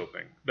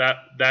rotoscoping. That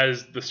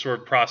is the sort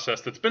of process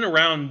that's been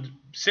around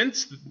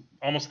since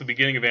almost the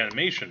beginning of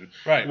animation,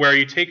 right? Where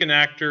you take an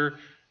actor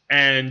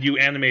and you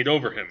animate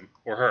over him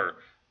or her.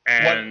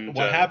 And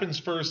what happens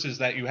first is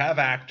that you have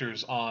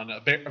actors on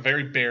a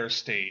very bare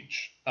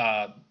stage,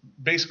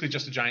 basically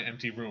just a giant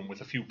empty room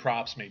with a few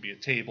props, maybe a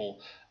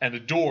table, and a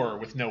door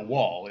with no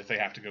wall if they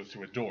have to go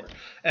through a door.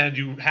 And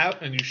you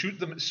shoot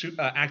them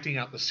acting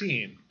out the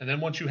scene. And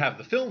then once you have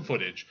the film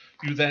footage,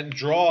 you then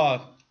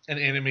draw an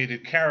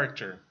animated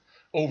character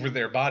over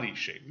their body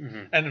shape.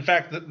 Mm-hmm. And in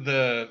fact,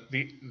 the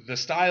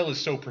style is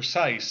so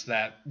precise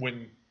that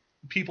when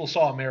people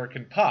saw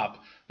American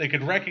Pop, they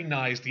could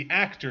recognize the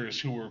actors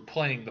who were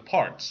playing the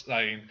parts.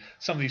 I mean,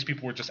 some of these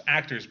people were just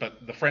actors,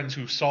 but the friends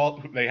who saw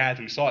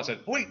it said,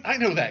 "Wait, I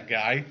know that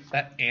guy,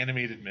 that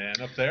animated man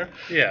up there."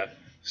 Yeah.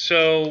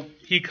 So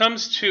he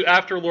comes to,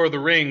 after Lord of the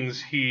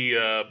Rings,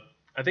 I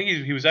think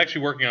he was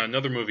actually working on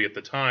another movie at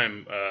the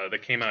time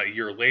that came out a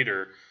year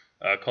later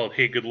called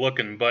Hey Good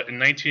Lookin'. But in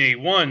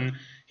 1981,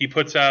 he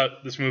puts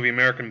out this movie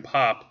American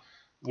Pop,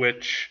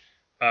 which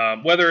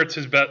whether it's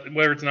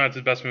not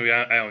his best movie,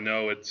 I don't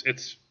know.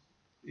 It's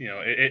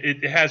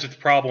it has its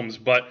problems,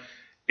 but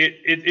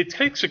it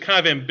takes a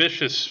kind of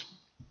ambitious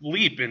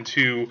leap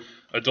into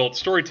adult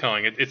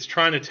storytelling. It's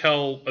trying to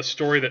tell a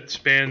story that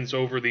spans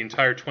over the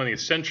entire 20th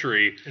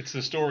century. It's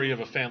the story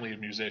of a family of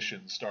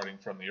musicians starting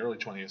from the early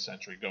 20th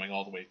century, going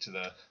all the way to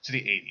the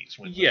 80s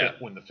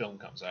when the film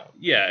comes out.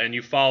 Yeah, and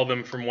you follow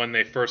them from when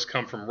they first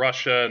come from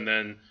Russia, and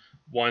then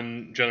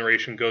one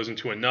generation goes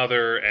into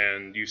another,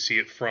 and you see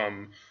it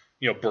from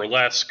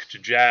burlesque to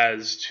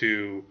jazz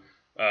to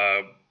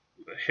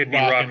hippie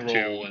rock and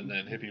roll, and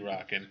then hippie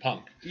rock and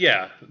punk.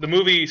 Yeah, the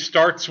movie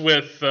starts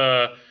with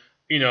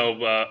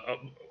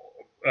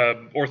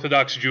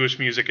Orthodox Jewish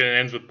music and it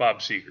ends with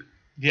Bob Seger.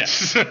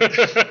 Yes,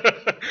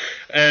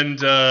 and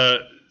there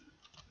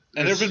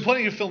have been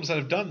plenty of films that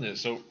have done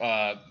this. So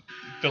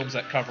films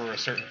that cover a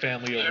certain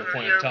family over a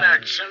point hear of time.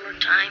 About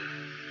summertime?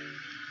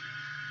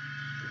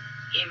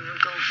 You ever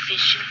go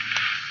fishing?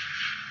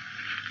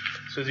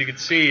 So as you can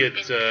see,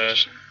 it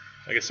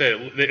like I said,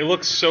 it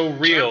looks so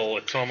real.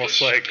 It's almost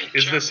like,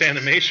 is this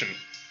animation?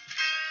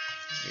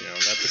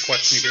 That's a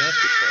question you can ask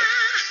yourself.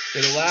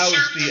 It allows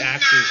the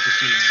actors to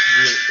seem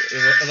real.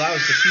 It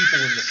allows the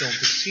people in the film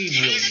to seem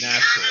really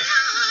natural,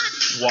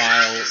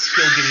 while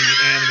still giving the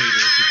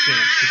animators the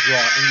chance to draw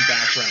any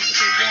background that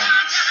they want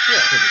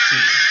for the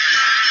scene.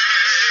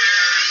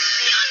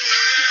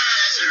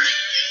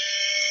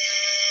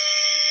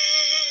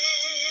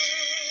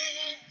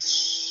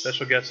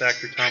 Special guest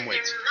actor Tom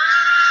Waits.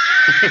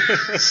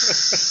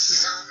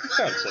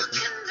 Sounds like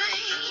him.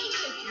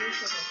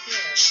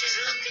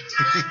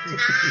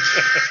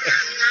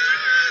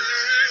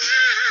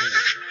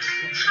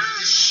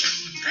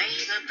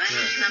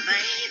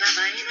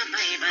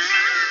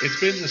 It's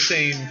been the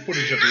same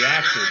footage of the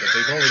actor, but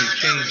they've already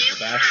changed the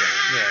background.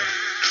 Yeah.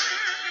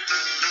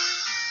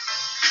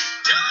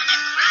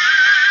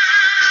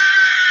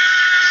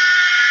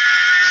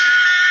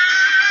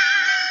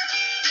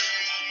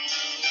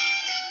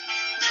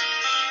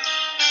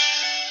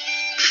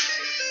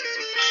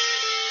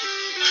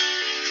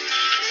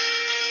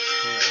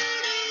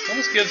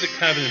 Almost gives it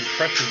kind of an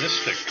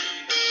impressionistic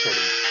sort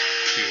of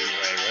feel in a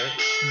way, right?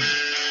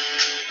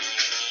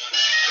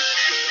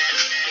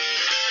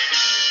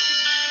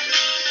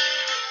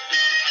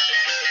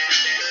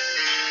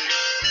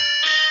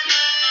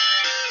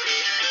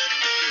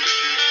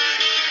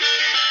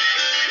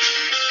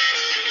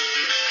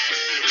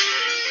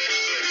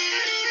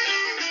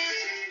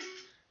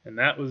 And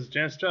that was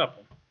Janis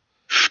Joplin.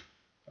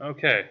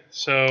 Okay,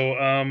 so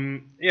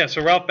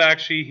so Ralph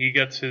Bakshi, he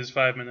gets his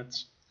 5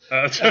 minutes.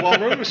 While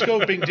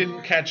rotoscoping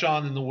didn't catch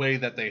on in the way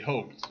that they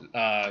hoped,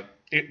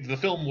 the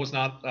film was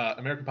not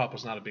American Pop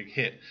was not a big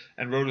hit,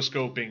 and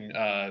rotoscoping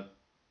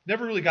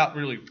never really got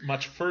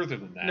much further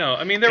than that. No,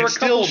 I mean there were a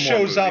couple more movies. It still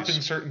shows up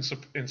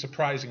in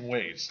surprising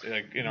ways.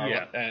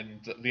 And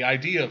the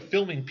idea of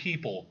filming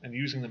people and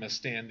using them as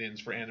stand-ins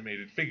for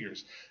animated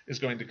figures is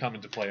going to come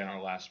into play in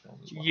our last film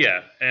as well.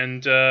 Yeah,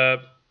 and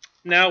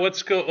now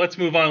let's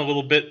move on a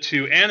little bit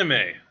to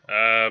anime.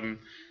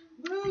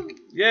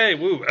 Yay,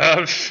 woo!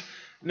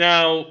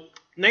 Now,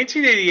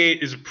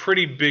 1988 is a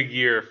pretty big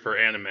year for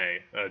anime,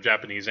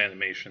 Japanese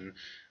animation.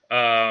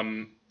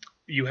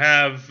 You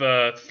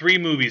have 3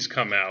 movies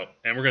come out,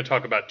 and we're going to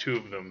talk about 2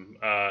 of them.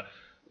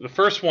 The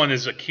first one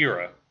is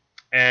Akira.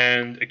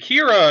 And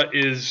Akira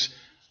is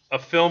a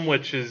film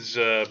which is,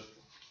 the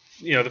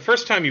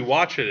first time you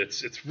watch it,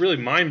 it's really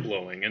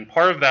mind-blowing. And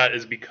part of that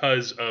is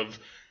because of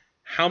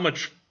how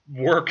much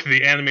work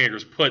the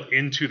animators put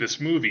into this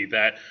movie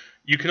that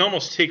you can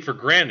almost take for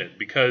granted,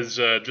 because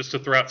just to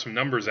throw out some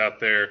numbers out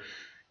there,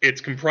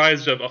 it's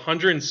comprised of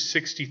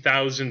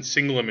 160,000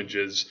 single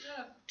images,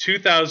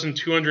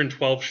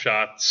 2,212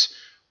 shots.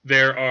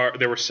 There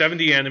were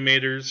 70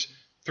 animators,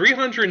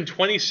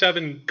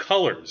 327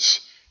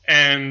 colors,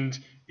 and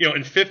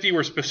and 50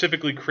 were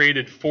specifically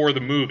created for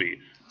the movie.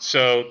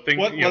 So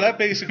what that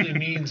basically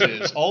means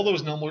is all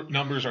those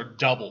numbers are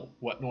double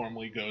what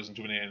normally goes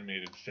into an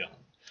animated film.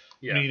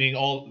 Yeah.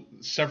 Meaning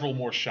several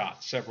more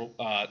shots,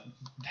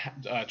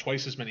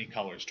 twice as many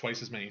colors,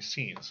 twice as many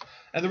scenes.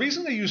 And the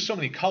reason they use so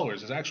many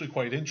colors is actually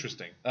quite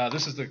interesting.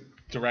 This is the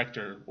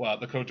director,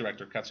 the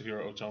co-director,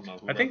 Katsuhiro Otomo.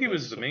 I think he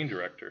was the main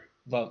director.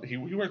 Well, he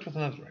worked with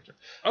another director.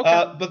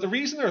 Okay. But the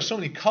reason there are so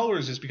many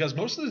colors is because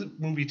most of the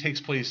movie takes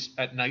place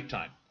at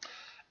nighttime.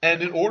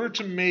 And in order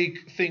to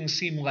make things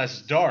seem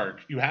less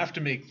dark, you have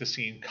to make the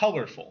scene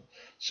colorful.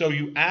 So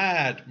you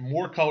add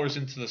more colors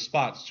into the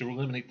spots to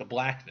eliminate the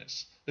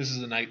blackness. This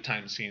is a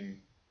nighttime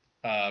scene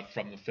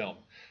from the film.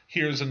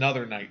 Here's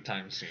another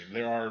nighttime scene.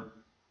 There are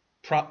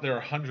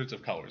hundreds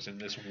of colors in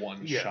this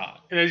one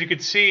shot. And as you can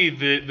see,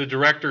 the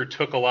director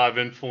took a lot of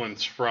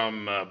influence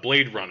from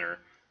Blade Runner,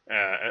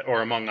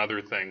 or among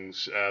other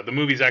things. The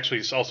movie's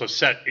actually also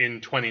set in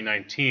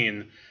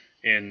 2019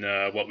 in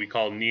what we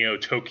call Neo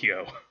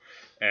Tokyo.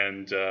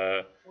 And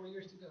 4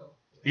 years to go.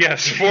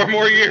 Yes, 4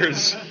 more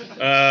years.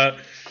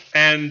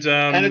 And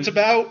it's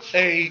about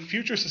a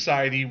future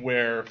society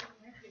where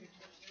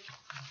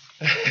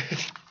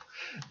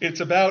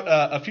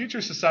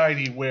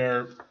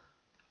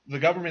the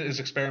government is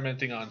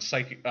experimenting on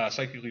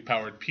psychically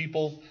powered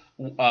people.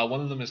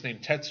 One of them is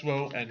named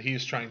Tetsuo, and he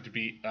is trying to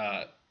be,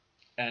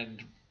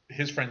 and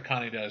his friend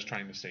Kaneda is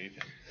trying to save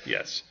him.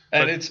 Yes,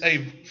 and it's a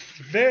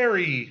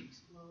very,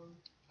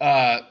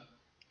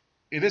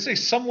 it is a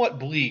somewhat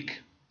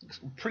bleak,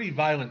 pretty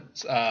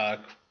violent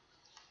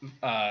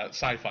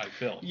sci-fi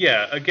film.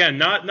 Yeah, again,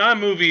 not a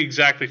movie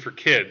exactly for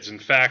kids. In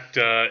fact,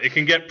 it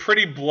can get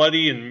pretty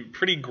bloody and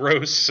pretty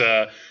gross.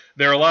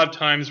 There are a lot of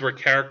times where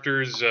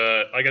characters,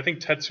 like I think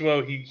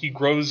Tetsuo, he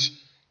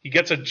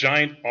gets a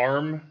giant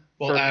arm.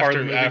 Well,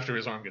 after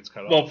his arm gets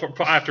cut off.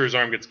 Well, after his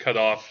arm gets cut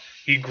off,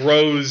 he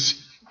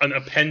grows an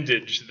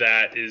appendage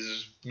that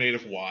is made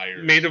of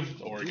wires.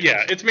 Organs.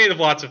 Yeah, it's made of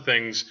lots of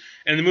things.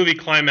 And the movie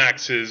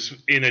climaxes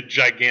in a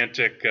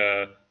gigantic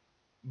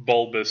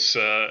bulbous,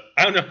 I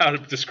don't know how to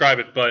describe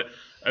it, but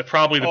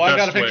probably the best way. I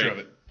got a picture of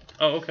it.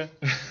 Oh, okay.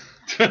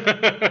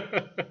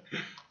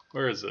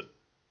 Where is it?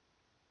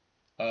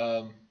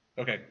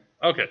 Okay.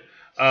 Okay.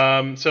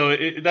 So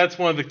that's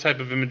one of the type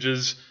of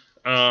images.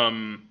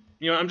 I'm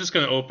just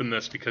going to open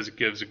this because it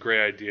gives a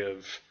great idea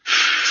of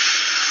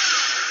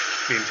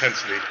the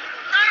intensity.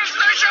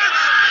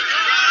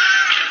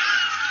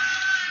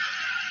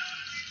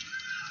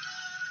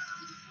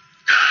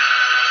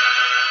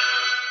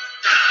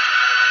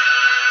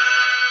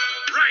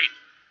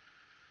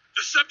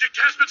 Subject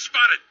has been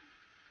spotted.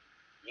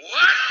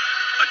 What?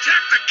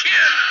 Attack the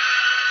kid?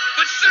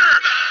 But sir,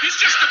 he's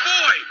just a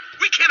boy.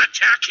 We can't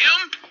attack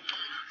him.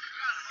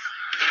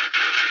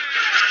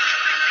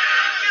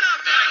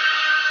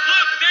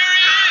 Look, there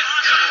he is.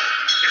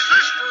 Is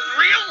this for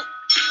real?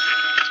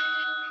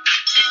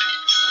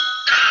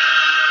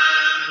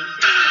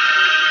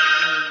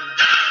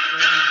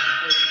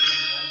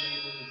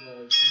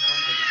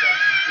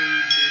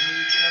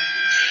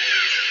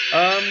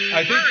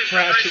 I think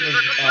perhaps it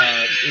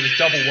was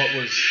double what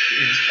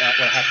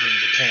happened in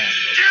Japan.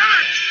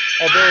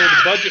 Although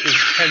the budget was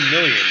 $10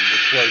 million,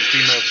 which was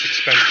the most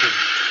expensive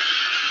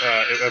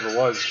it ever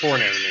was for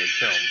an animated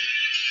film.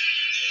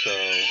 So,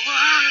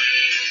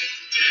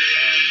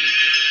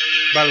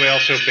 by the way,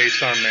 also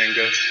based on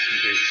manga, in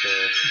case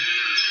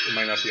it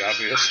might not be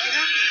obvious.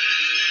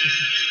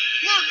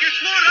 Look, it's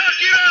Lord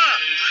Akira!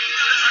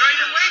 Right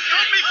away,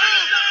 don't be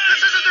fooled!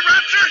 This isn't the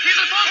Rapture, he's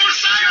a false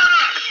Messiah!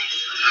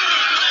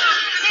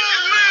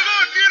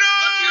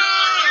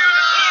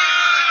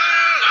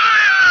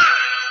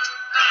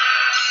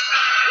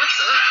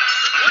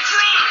 What's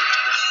wrong?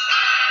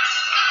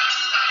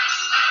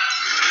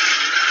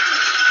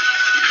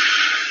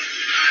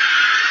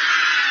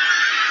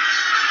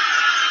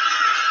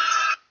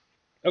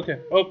 Okay.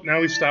 Oh,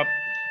 now we stop.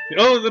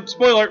 Oh, the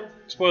spoiler.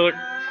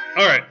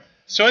 All right.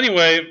 So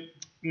anyway,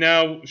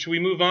 now should we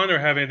move on or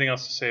have anything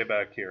else to say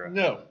about Akira?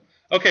 No.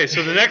 Okay.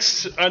 So the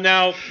next,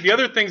 now the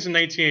other things in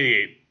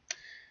 1988.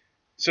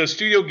 So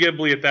Studio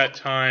Ghibli at that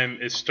time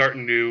is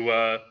starting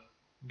to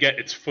get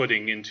its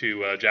footing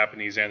into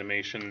Japanese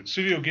animation.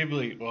 Studio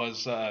Ghibli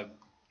was.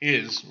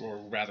 It's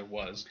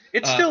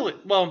still,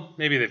 well,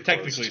 maybe they've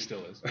technically closed.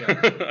 Still is.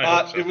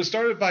 Yeah. So. It was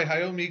started by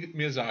Hayao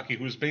Miyazaki,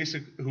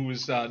 who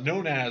was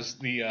known as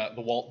the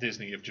Walt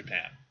Disney of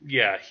Japan.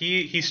 Yeah,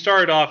 he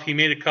started off. He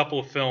made a couple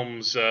of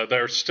films that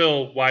are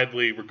still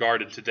widely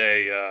regarded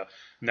today: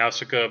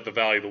 Nausicaa of the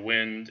Valley of the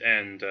Wind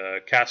and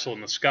Castle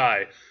in the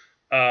Sky.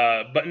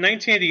 But in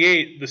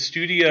 1988, the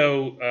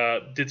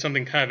studio did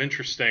something kind of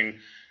interesting.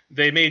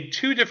 They made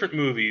 2 different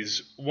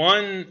movies.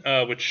 One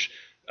which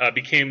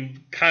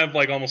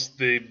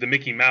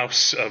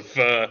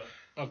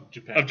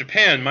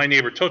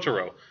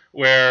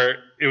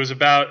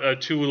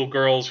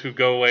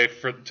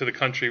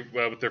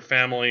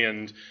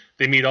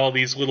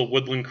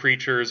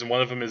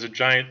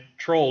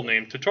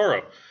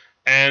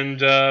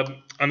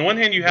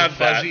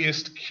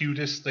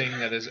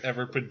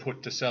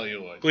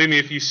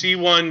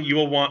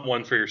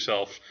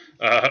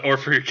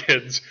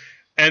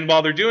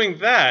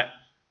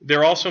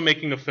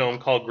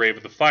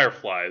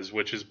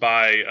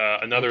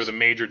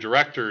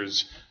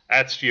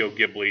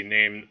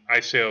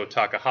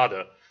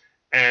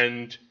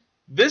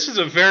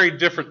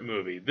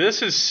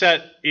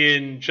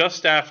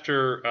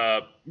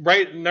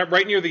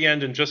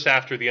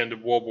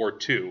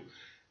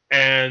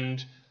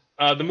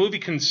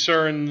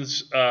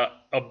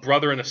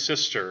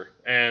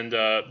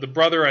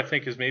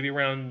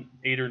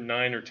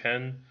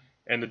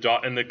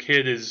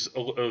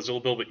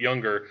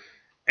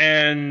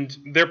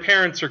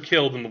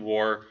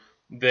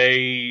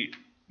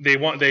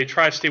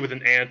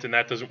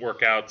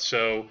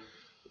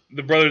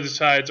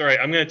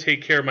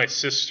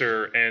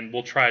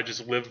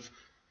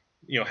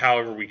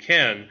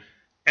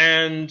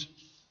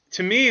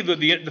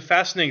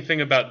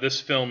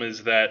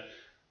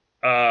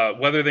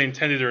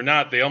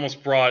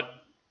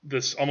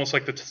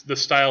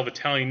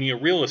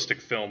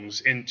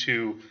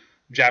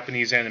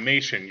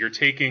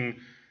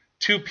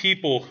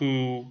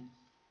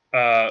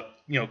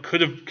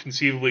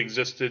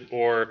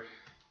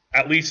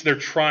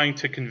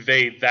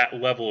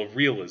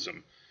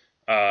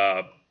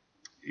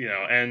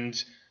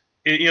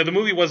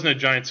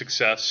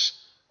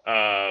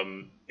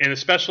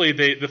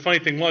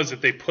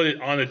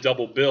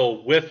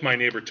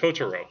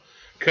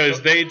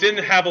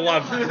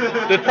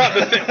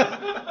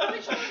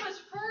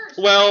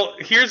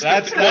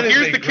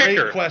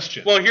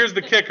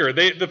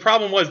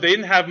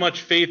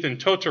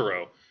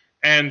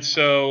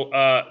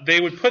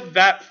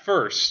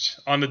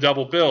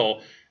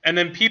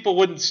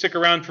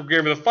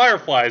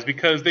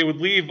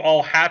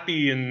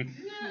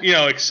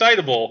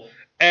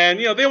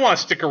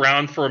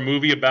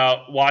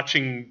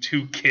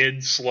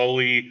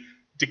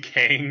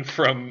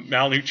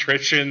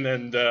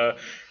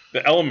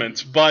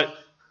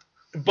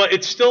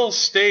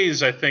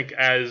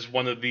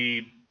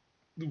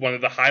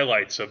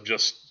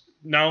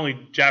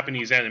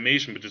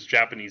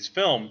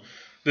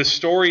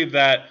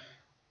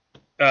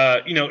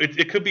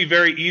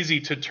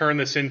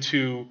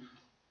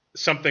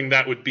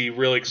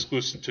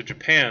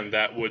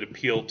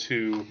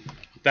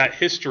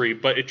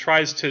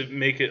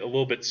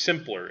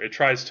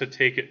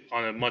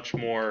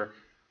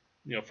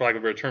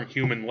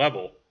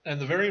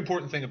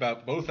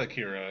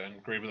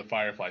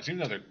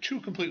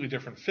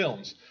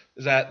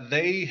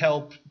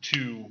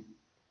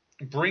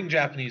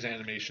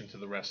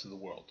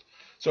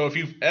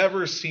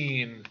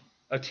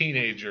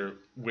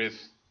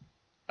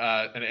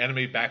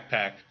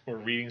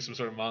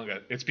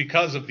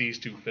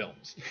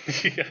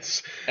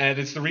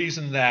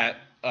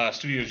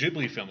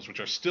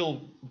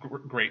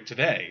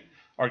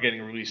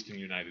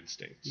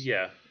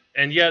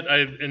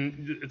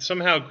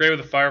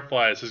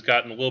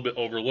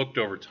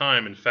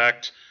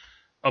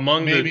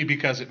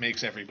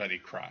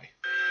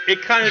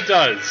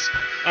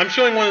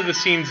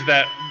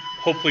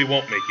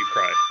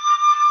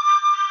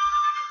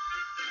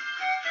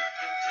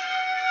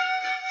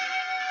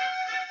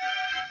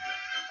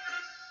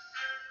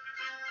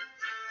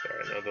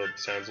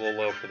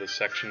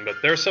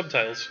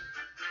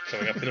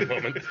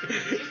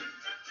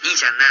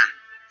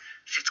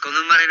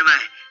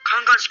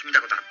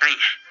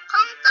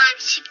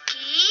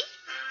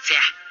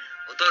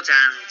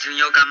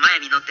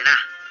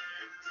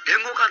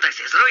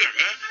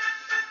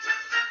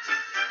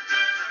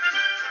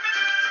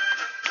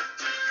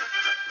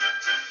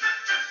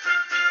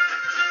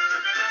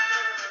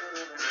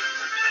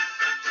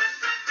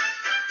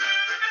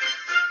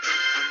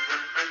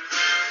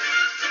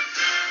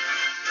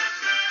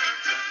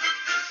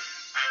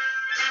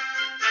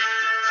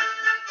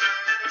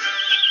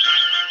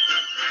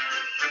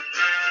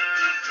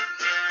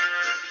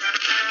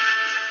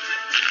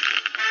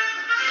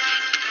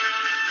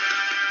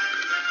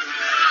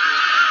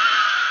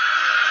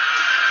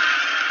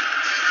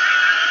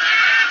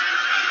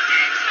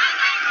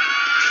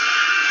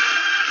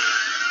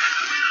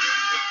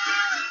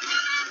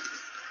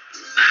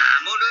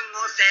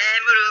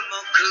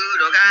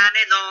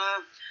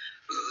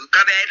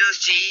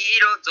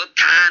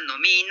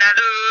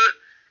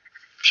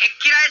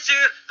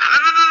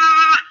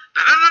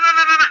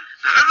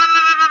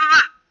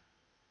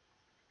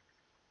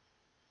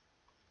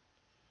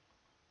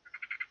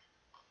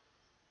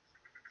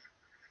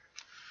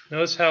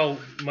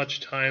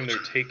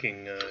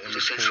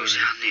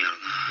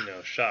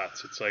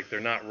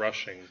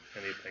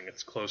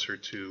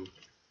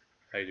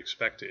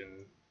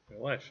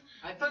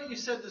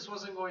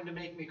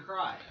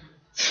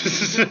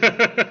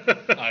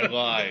I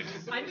lied.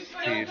 I'm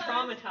still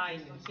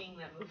traumatized from seeing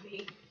that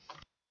movie.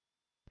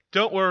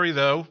 Don't worry,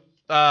 though.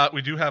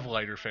 We do have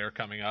lighter fare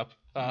coming up.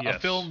 A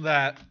Yes. film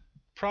that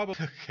probably...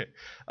 Okay.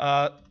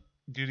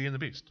 Beauty and the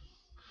Beast.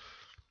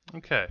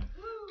 Okay.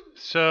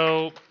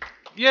 So,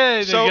 yeah,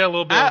 you get a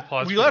little bit of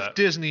applause we for left that.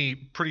 Disney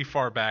pretty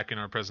far back in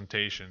our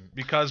presentation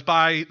because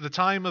by the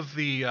time of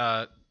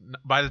the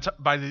by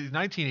the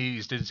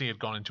 1980s, Disney had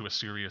gone into a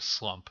serious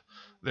slump.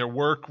 Their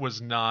work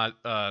was not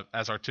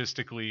as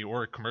artistically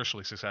or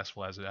commercially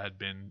successful as it had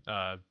been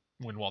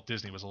when Walt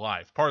Disney was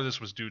alive. Part of this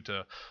was due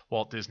to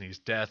Walt Disney's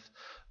death,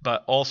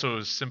 but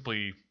also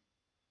simply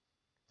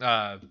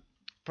because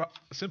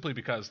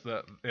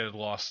it had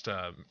lost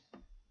a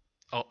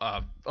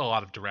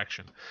lot of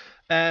direction.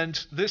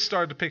 And this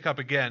started to pick up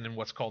again in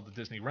what's called the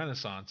Disney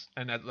Renaissance.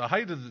 And at the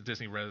height of the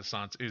Disney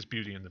Renaissance is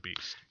Beauty and the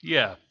Beast.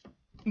 Yeah.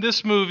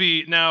 This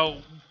movie,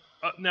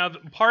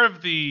 part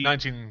of the...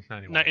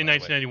 1991. In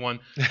 1991.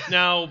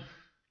 Now,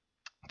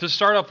 to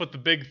start off with the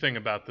big thing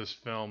about this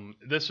film,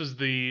 this was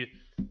the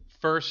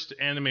first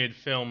animated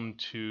film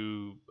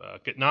to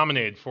get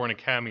nominated for an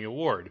Academy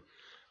Award.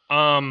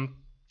 For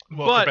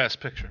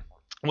Best Picture.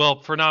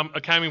 Well, for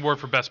Academy Award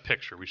for Best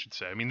Picture, we should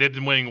say. I mean, they've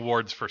been winning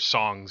awards for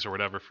songs or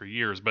whatever for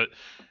years,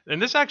 and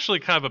this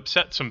actually kind of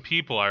upset some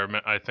people.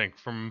 I think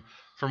from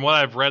what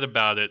I've read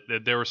about it,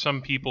 that there were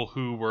some people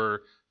who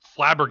were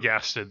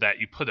flabbergasted that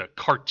you put a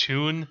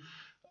cartoon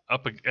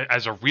up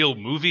as a real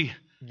movie.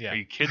 Yeah. Are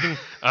you kidding?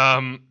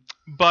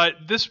 But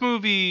this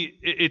movie,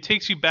 it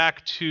takes you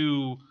back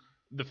to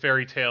the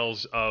fairy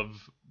tales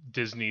of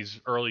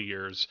Disney's early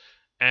years,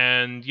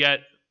 and yet.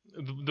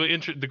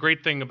 The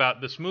great thing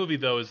about this movie,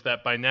 though, is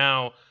that by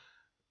now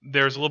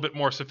there's a little bit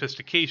more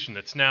sophistication.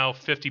 It's now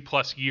 50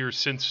 plus years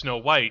since Snow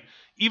White,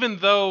 even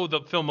though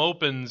the film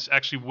opens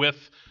actually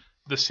with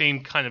the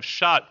same kind of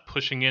shot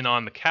pushing in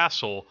on the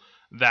castle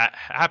that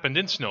happened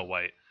in Snow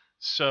White.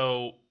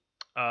 So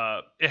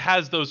it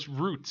has those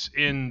roots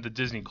in the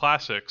Disney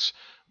classics,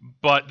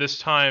 but this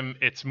time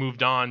it's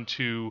moved on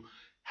to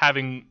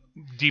having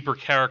deeper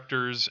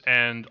characters,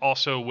 and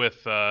also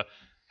with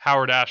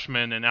Howard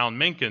Ashman and Alan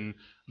Menken,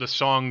 the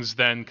songs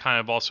then kind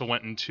of also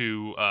went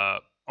into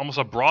almost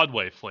a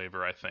Broadway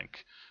flavor, I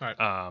think. Right.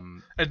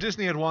 And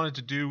Disney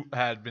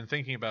had been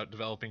thinking about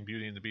developing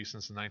Beauty and the Beast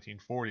since the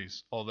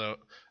 1940s, although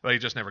they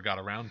just never got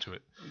around to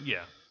it.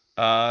 Yeah.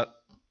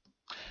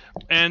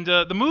 And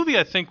the movie,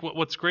 I think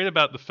what's great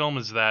about the film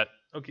is that,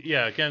 okay,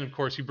 yeah, again, of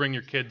course, you bring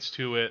your kids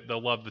to it.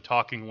 They'll love the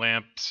talking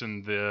lamps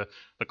and the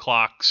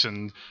clocks,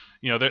 and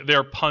there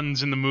are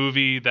puns in the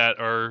movie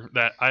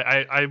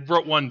I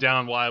wrote one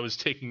down while I was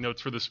taking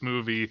notes for this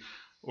movie,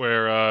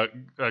 where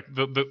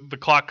the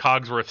clock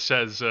Cogsworth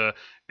says,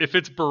 "If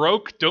it's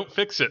Baroque, don't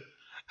fix it."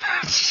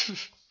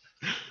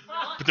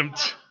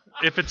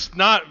 If it's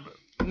not,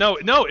 no,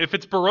 if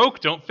it's Baroque,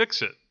 don't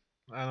fix it.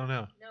 I don't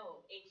know. No,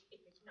 if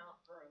it's not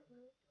broke,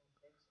 don't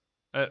fix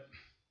it.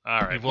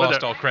 All right, You've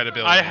lost all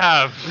credibility. I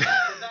have. Was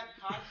that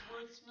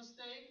Cogsworth's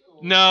mistake?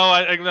 Or? No,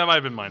 that might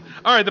have been mine.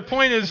 All right, the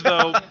point is,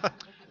 though,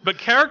 but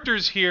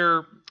characters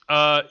here,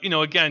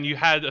 again, you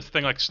had a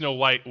thing like Snow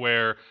White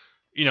where,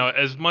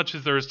 as much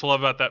as there is to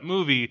love about that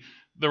movie,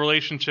 the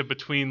relationship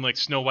between like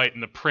Snow White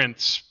and the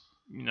prince,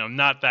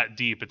 not that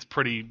deep. It's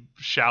pretty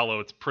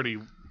shallow. They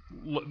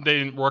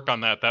didn't work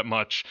on that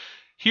much.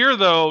 Here,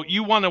 though,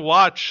 you want to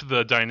watch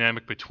the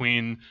dynamic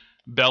between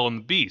Belle and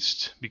the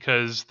Beast,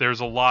 because there's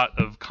a lot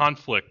of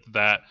conflict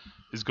that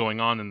is going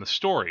on in the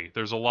story.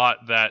 There's a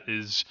lot that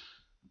is,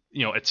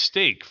 at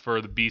stake for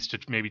the Beast to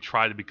maybe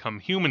try to become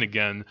human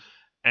again,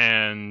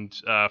 and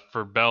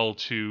for Belle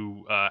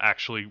to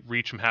actually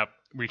reach him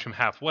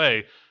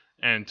halfway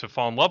and to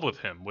fall in love with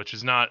him, which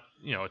is not,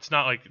 it's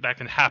not like that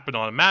can happen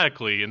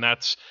automatically. And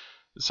that's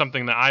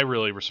something that I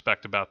really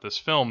respect about this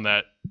film,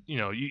 that,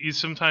 you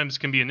sometimes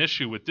can be an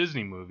issue with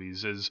Disney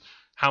movies, is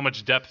how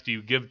much depth do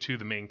you give to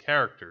the main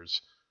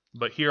characters?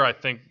 But here I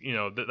think,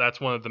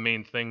 that's one of the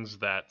main things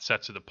that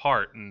sets it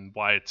apart and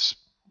why it's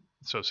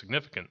so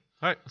significant.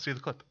 All right, let's see the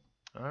clip.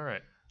 All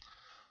right.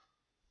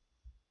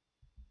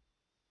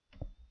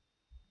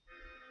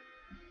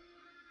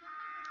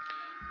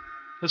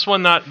 This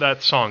one not that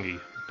songy,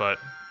 but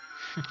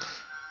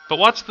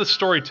watch the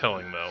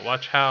storytelling though.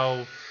 Watch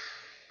how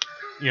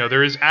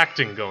there is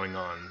acting going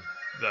on,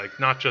 like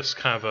not just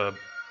kind of a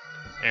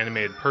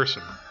animated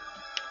person.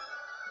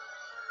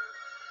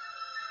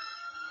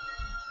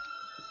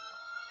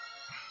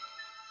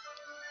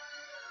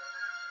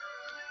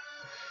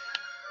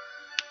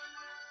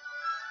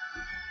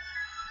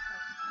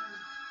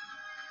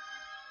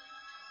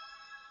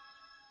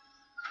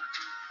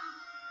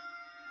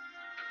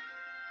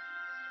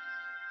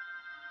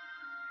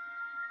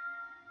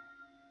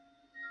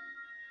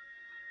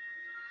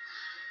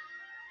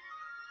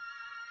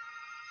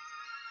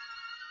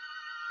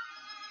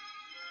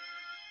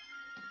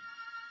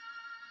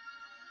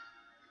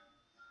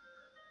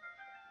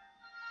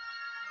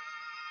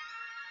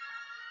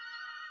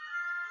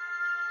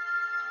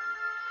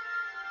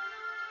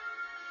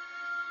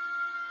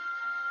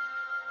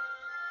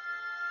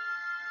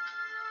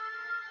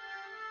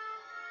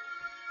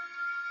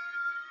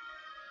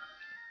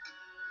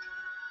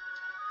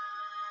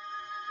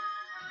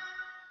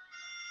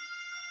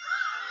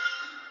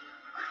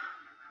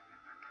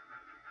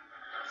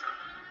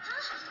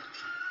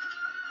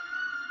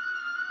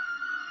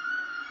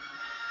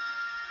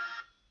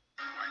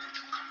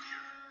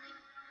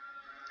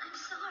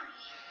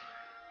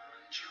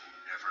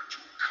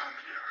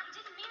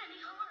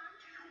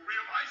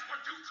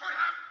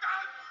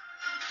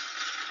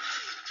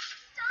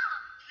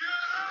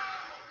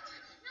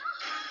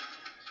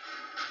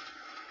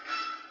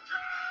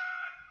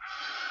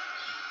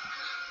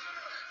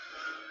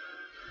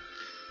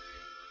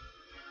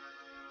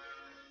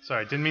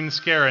 Sorry, didn't mean to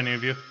scare any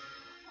of you.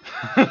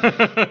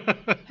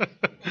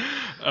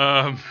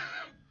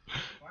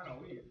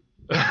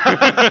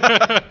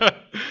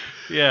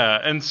 Yeah,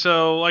 and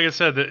so like I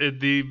said,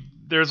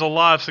 there's a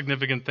lot of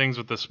significant things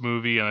with this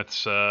movie, and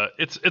it's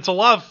a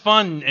lot of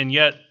fun, and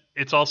yet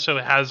it also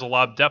has a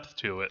lot of depth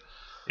to it.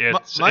 My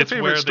it's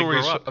favorite where they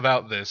stories grow up.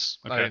 about this.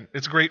 Okay.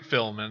 It's a great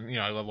film, and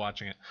I love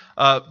watching it.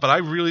 But I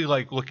really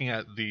like looking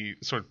at the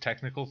sort of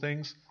technical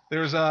things.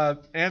 There's a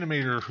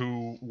animator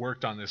who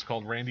worked on this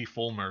called Randy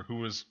Fulmer, who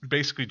was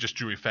basically just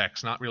drew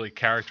effects, not really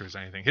characters or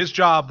anything. His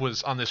job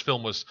on this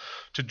film was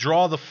to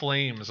draw the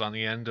flames on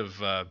the end of.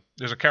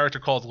 There's a character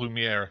called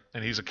Lumiere,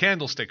 and he's a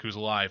candlestick who's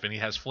alive, and he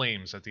has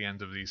flames at the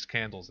end of these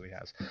candles that he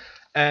has.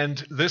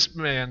 And this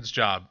man's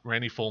job,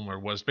 Randy Fulmer,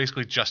 was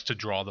basically just to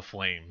draw the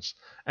flames.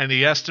 And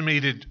he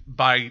estimated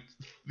by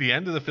the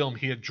end of the film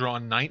he had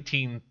drawn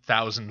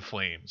 19,000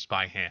 flames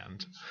by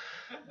hand.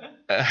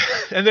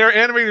 And there are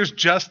animators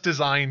just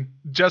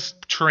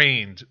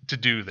trained to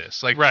do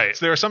this. Right.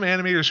 So there are some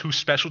animators whose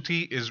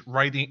specialty is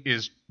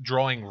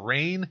drawing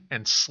rain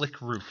and slick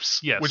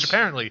roofs. Yes. Which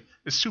apparently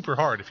is super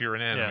hard if you're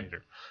an animator. Yeah.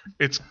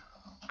 It's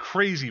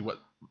crazy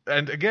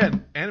and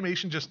again,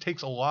 animation just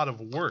takes a lot of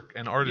work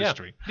and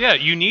artistry. Yeah,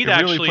 you need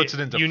really puts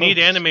it into need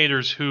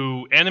focus.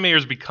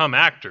 animators become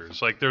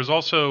actors. Like there's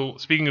also,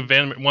 speaking of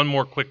one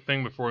more quick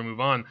thing before we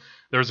move on,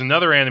 there's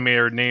another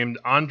animator named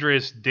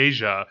Andres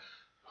Deja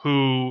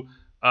who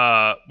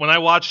when I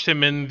watched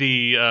him in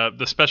the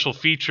special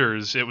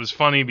features, it was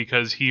funny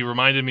because he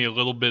reminded me a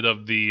little bit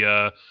of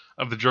the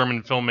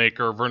German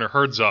filmmaker Werner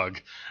Herzog,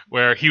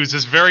 where he was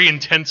this very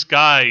intense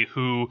guy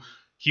who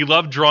he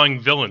loved drawing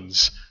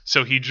villains.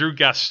 So he drew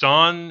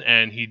Gaston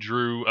and he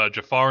drew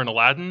Jafar in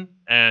Aladdin,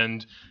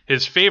 and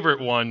his favorite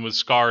one was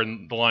Scar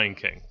in The Lion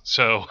King.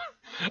 So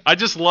I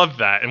just love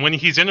that. And when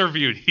he's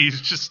interviewed, he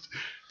just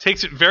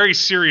takes it very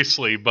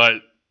seriously, but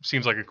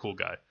seems like a cool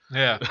guy.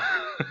 Yeah.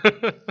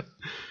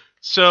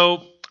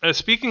 So,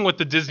 speaking with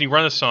the Disney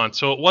Renaissance,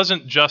 so it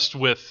wasn't just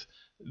with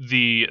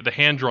the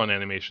hand-drawn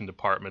animation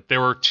department. There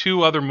were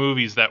two other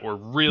movies that were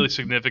really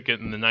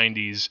significant in the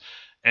 90s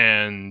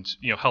and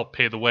helped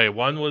pave the way.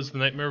 One was The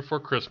Nightmare Before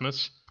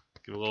Christmas.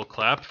 Give a little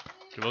clap.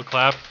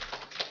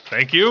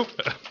 Thank you.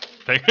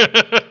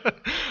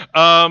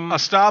 A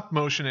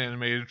stop-motion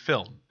animated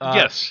film.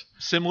 Yes.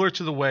 Similar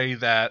to the way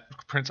that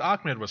Prince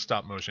Ahmed was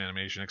stop-motion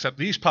animation, except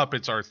these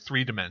puppets are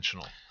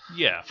three-dimensional.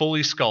 Yeah.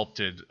 Fully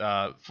sculpted,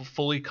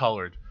 fully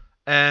colored.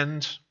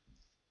 And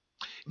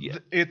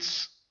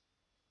it's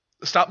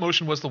stop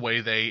motion was the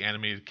way they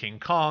animated King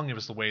Kong. It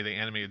was the way they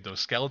animated those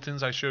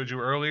skeletons I showed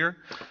you earlier.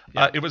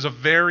 Yeah. It was a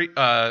very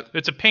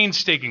it's a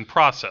painstaking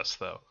process,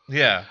 though.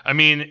 Yeah. I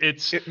mean,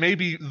 it may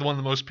be one of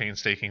the most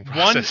painstaking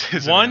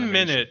processes. One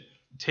minute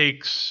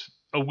takes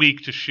a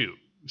week to shoot.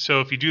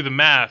 So if you do the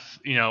math,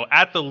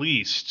 at the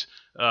least,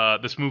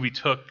 this movie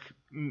took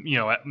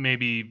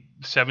maybe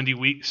 70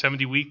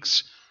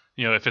 weeks.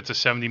 If it's a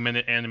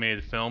 70-minute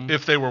animated film.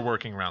 If they were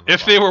working around the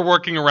clock. If they were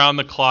working around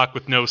the clock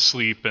with no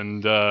sleep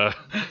and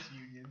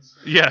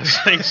yes,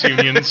 thanks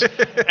unions.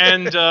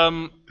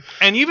 And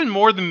even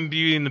more than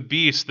Beauty and the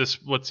Beast,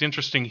 what's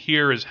interesting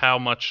here is how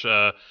much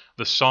the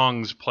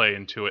songs play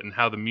into it and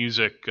how the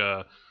music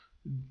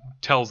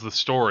tells the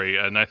story.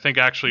 And I think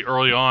actually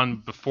early on,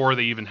 before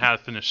they even had a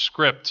finished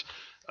script,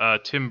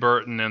 Tim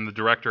Burton and the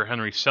director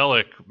Henry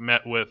Selick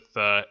met with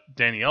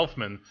Danny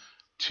Elfman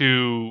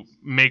to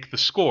make the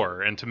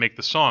score and to make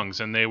the songs,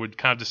 and they would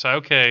kind of decide,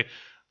 okay,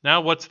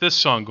 now what's this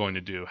song going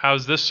to do?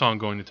 How's this song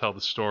going to tell the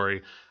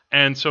story?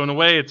 And so in a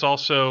way, it's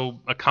also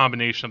a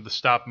combination of the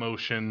stop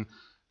motion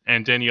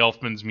and Danny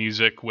Elfman's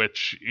music,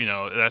 which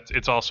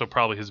it's also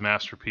probably his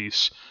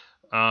masterpiece.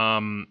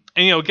 And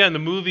again, the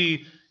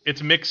movie,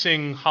 it's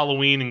mixing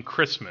Halloween and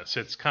Christmas.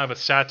 It's kind of a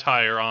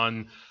satire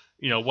on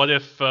what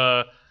if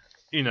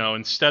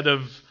instead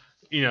of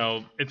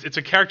it's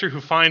a character who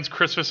finds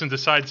Christmas and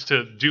decides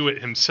to do it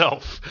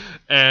himself.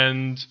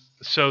 And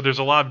so there's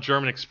a lot of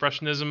German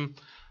expressionism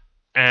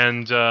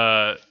and,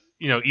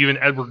 even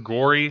Edward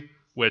Gorey,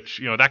 which,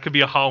 that could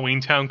be a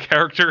Halloween Town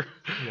character.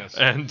 Yes.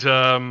 And,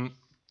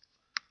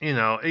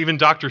 even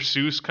Dr.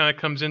 Seuss kind of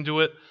comes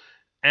into it.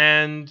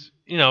 And,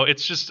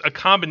 it's just a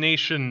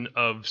combination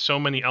of so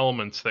many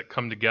elements that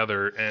come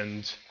together.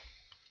 And,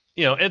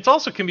 it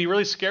also can be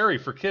really scary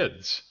for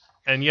kids.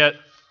 And yet,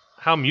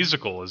 how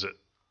musical is it?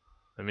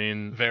 I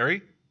mean,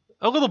 very?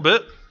 A little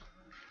bit.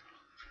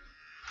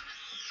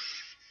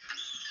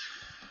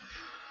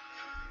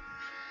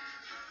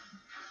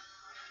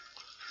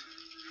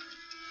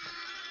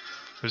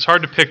 It was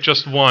hard to pick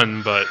just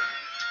one, but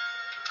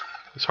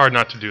it's hard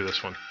not to do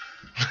this one.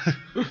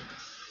 Well,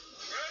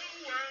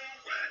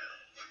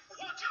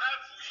 what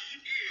have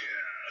we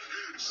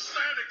here?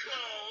 Santa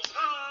Claus,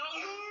 huh?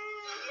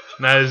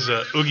 And that is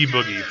Oogie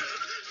Boogie.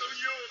 So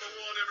you're the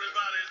one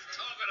everybody's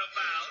talking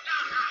about.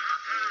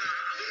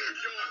 You're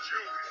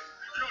joking.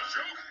 You're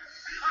joking.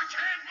 I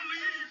can't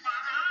believe my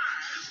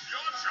eyes.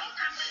 You're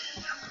joking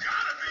me. You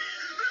gotta be.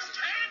 This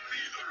can't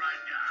be the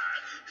right guy.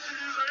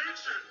 He's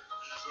ancient.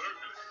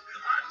 Certainly.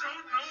 I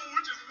don't know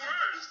which is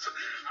worse.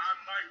 I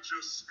might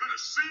just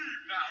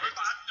deceive now if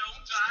I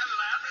don't die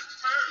laughing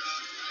first.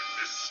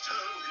 Mr.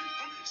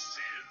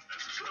 Boogieson,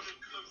 trouble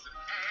close at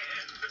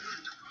hand. You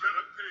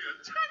better pay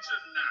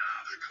attention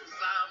now, cause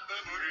I'm the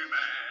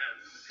boogeyman.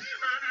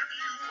 And if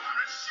you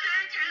are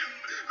shaking,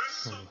 there's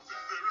something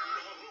very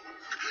wrong.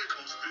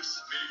 Cause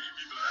this may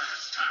be the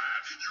last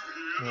time you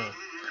hear the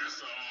boogie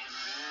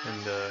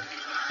song.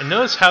 And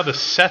notice how the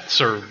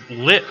sets are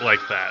lit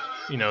like that.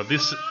 You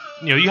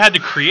had to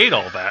create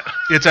all that.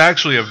 It's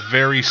actually a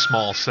very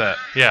small set.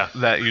 Yeah.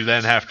 That you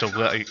then have to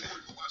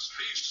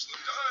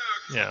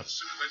Yeah.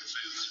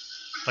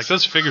 Like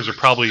those figures are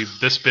probably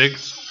this big.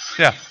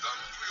 Yeah. You're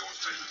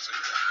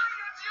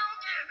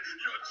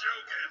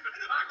joking.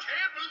 I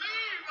can't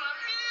believe my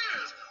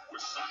ears.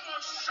 Would someone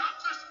shut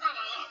this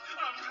fella up?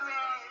 I'm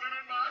drowning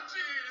in my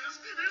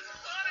tears. It's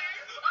funny.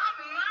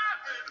 I'm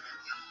laughing.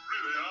 You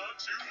really are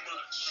too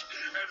much.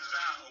 And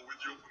now,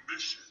 with your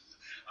permission,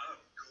 I'm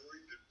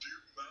going to do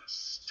my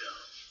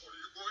stuff. What are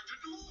you going to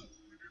do?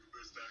 Do the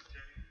best I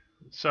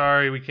can.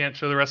 Sorry, we can't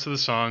show the rest of the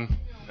song.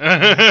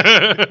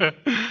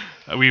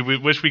 We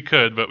wish we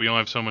could, but we only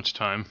have so much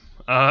time.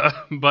 Yeah,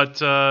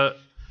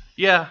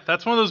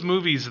 that's one of those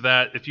movies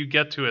that if you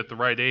get to it at the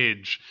right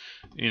age,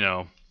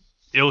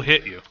 it'll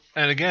hit you.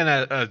 And again,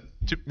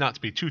 not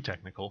to be too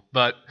technical,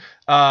 but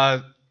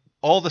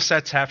all the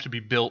sets have to be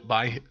built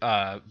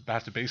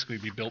basically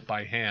be built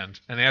by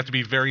hand, and they have to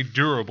be very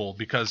durable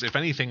because if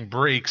anything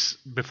breaks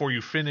before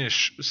you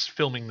finish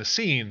filming the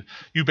scene,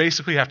 you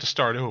basically have to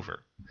start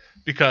over.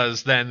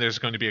 Because then there's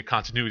going to be a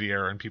continuity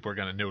error and people are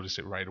going to notice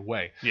it right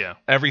away. Yeah.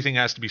 Everything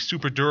has to be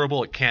super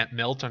durable. It can't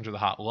melt under the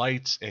hot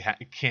lights.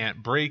 It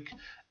can't break.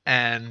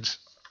 And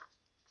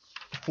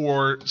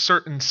for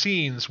certain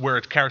scenes where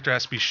a character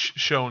has to be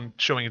showing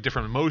a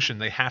different emotion,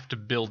 they have to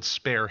build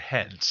spare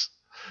heads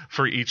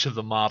for each of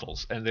the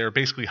models. And there are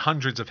basically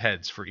hundreds of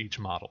heads for each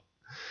model.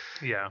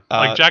 Yeah.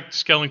 Like Jack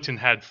Skellington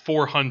had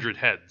 400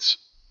 heads.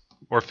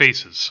 Or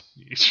faces,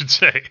 you should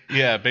say.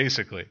 Yeah,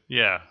 basically.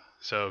 Yeah.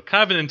 So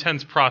kind of an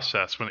intense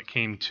process when it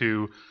came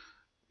to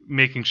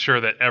making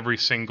sure that every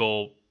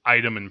single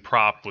item and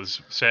prop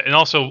was set. And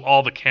also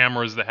all the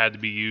cameras that had to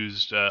be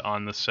used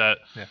on the set.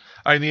 Yeah.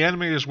 The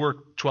animators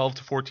work 12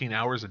 to 14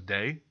 hours a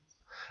day.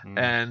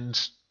 And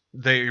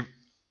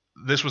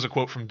this was a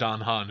quote from Don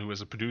Hahn, who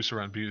was a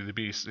producer on Beauty and the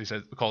Beast. He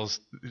said,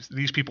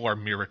 these people are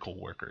miracle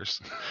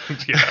workers.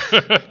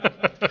 Yeah.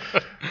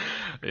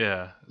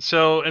 Yeah.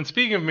 So, and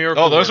speaking of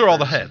miracle those workers, are all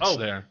the heads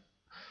there.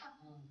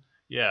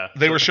 Yeah.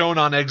 They were shown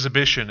on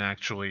exhibition,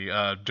 actually,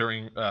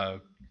 during...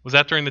 was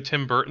that during the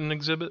Tim Burton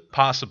exhibit?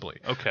 Possibly.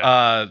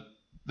 Okay.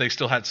 They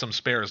still had some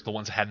spares, the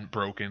ones that hadn't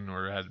broken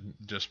or had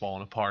just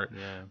fallen apart.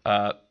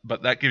 Yeah.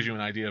 But that gives you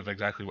an idea of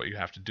exactly what you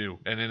have to do.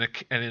 And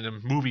in a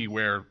movie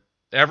where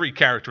every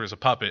character is a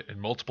puppet and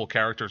multiple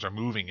characters are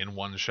moving in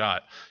one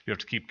shot, you have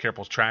to keep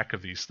careful track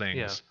of these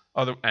things.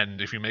 Yeah.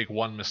 And if you make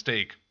one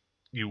mistake,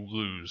 you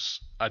lose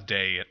a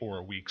day or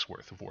a week's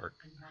worth of work.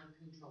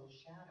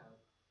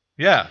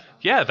 Yeah.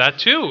 Yeah, that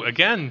too.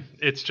 Again,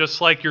 it's just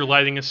like you're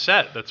lighting a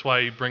set. That's why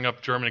you bring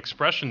up German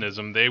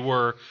Expressionism. They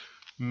were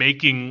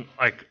making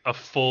like a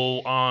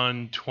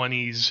full-on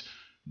 20s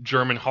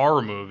German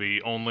horror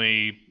movie,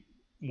 only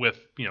with,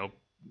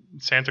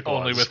 Santa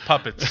Claus. Only with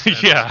puppets.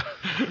 Yeah.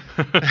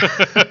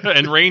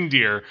 And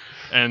reindeer,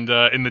 and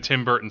in the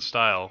Tim Burton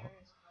style.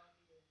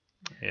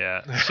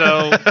 Yeah.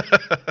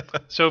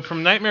 So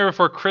from Nightmare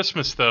Before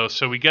Christmas, though,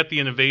 so we get the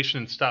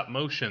innovation in stop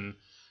motion,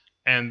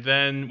 and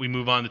then we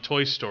move on to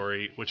Toy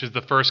Story, which is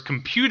the first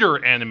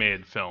computer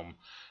animated film.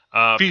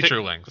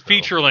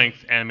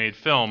 Feature-length animated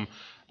film.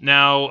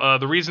 Now,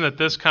 the reason that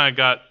this kind of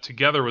got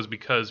together was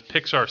because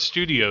Pixar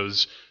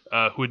Studios,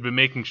 who had been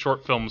making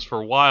short films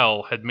for a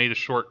while, had made a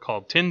short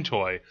called Tin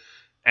Toy.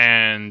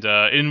 And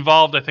it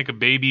involved, I think, a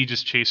baby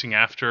just chasing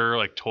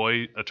after a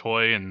toy,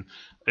 and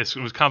it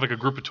was kind of like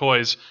a group of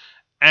toys.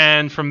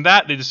 And from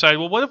that, they decided,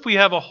 well, what if we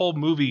have a whole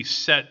movie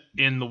set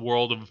in the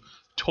world of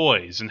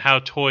toys and how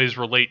toys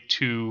relate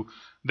to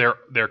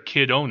their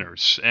kid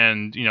owners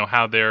and,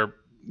 how they're,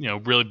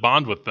 really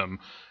bond with them.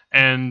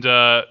 And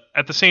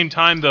at the same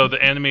time, though, the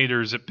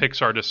animators at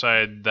Pixar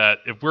decided that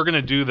if we're going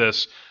to do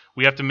this,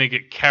 we have to make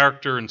it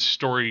character and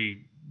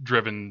story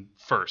driven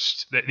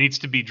first. That needs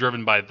to be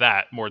driven by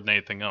that more than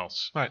anything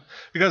else. Right.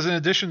 Because in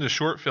addition to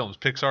short films,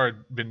 Pixar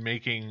had been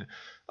making...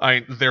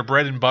 their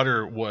bread and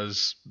butter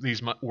was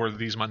these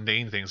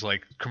mundane things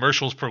like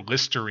commercials for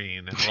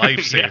Listerine and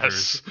Lifesavers.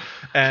 Yes.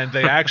 And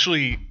they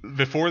actually,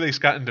 before they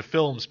got into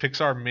films,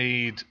 Pixar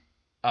made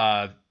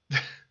hard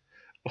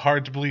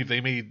to believe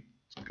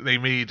they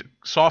made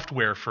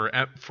software for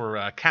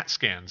CAT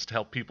scans to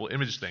help people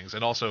image things,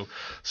 and also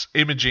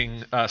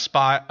imaging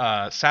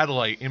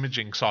satellite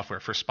imaging software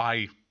for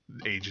spy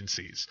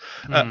agencies.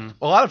 A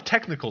lot of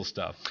technical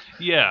stuff.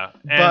 Yeah,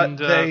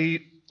 but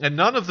And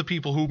none of the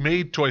people who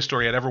made Toy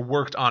Story had ever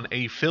worked on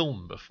a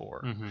film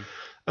before. Mm-hmm.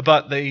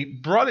 But they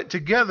brought it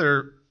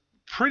together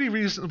pretty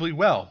reasonably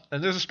well.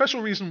 And there's a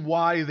special reason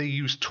why they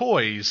used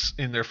toys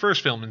in their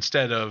first film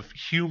instead of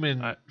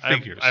human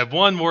figures. I have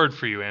one word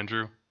for you,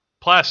 Andrew.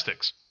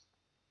 Plastics.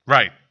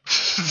 Right.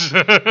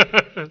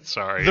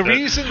 Sorry. The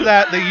reason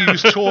that they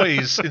used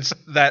toys,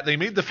 that they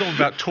made the film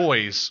about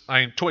toys,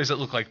 toys that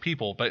look like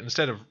people, but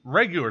instead of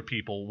regular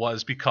people,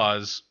 was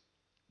because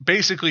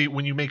basically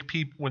when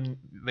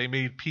they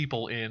made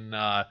people in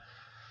the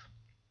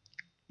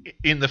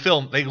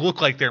film, they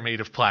look like they're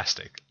made of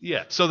plastic.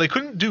 Yeah. So they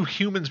couldn't do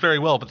humans very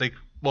well, but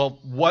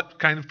what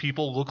kind of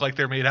people look like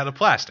they're made out of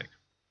plastic?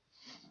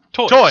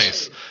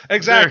 Toys.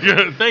 Exactly.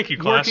 Very good. Thank you,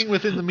 class. Working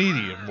within the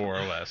medium, more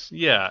or less.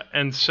 Yeah,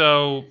 and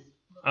so,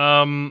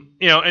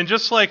 and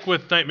just like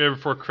with Nightmare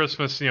Before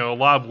Christmas, a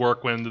lot of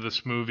work went into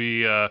this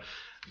movie,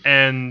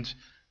 and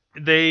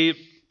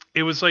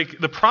it was like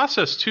the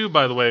process too.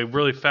 By the way,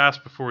 really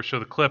fast before we show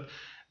the clip,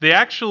 they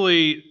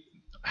actually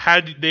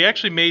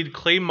made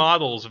clay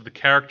models of the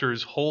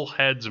characters' whole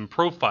heads and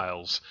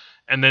profiles,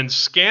 and then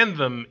scanned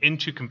them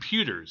into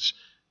computers,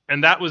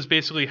 and that was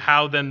basically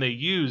how then they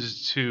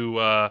used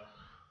to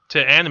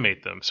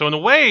animate them. So in a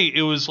way,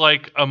 it was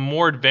like a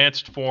more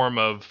advanced form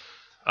of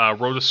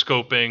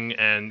rotoscoping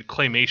and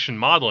claymation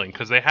modeling,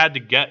 because they had to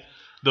get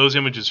those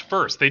images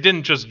first. They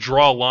didn't just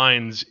draw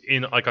lines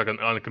in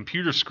on a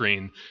computer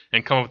screen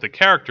and come up with the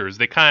characters.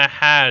 They kind of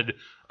had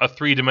a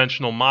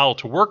three-dimensional model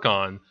to work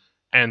on,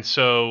 and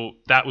so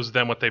that was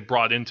then what they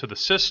brought into the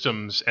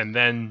systems and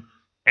then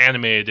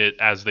animated it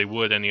as they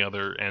would any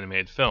other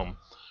animated film.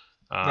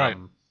 Right.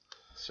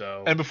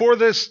 So, and before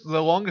this,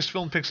 the longest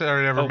film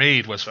Pixar had ever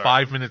made was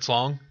 5 minutes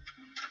long.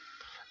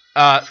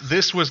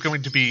 This was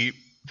going to be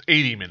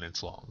 80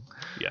 minutes long.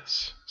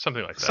 Yes,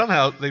 something like that.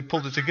 Somehow they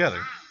pulled it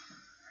together.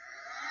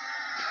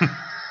 Greeting. I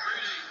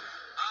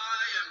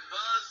am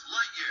Buzz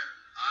Lightyear.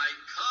 I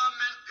come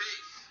in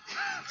peace.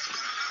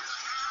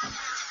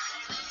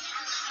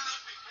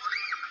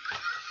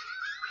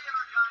 We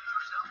energize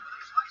yourself with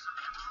a slice of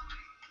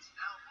pepperoni. It's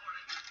now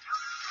morning.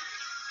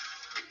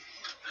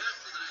 This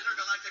is an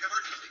intergalactic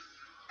emergency.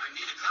 I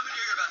need a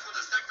commandeer vessel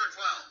to Sector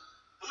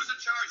 12. Who's in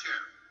charge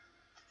here?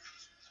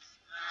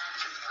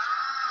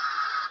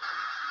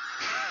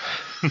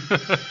 Claus,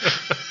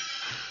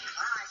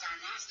 our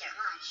master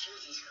Han,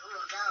 chooses who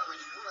will go and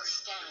who will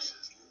stay.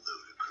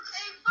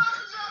 Hey,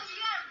 Bozo, you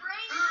got a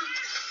brain?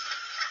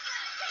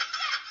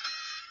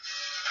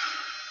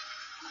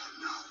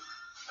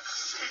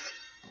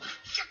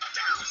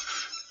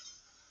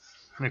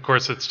 And of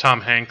course, it's Tom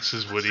Hanks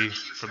as Woody.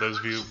 For those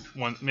of you,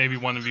 maybe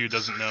one of you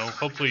doesn't know.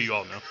 Hopefully, you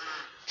all know.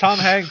 Tom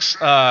Hanks,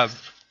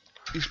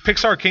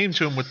 Pixar came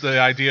to him with the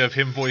idea of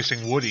him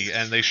voicing Woody,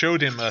 and they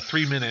showed him a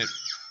 3-minute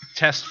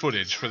test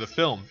footage for the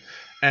film.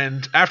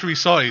 And after he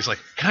saw it, he's like,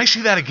 "Can I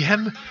see that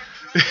again?"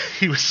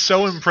 He was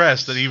so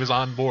impressed that he was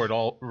on board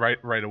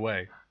right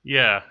away.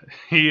 Yeah,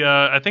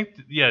 I think.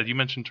 Yeah, you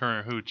mentioned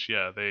Turner Hooch.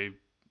 Yeah,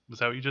 was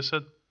that what you just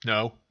said?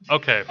 No.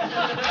 Okay.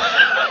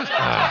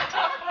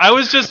 I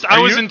was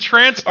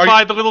entranced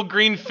by the little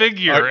green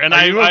figure, and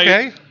are you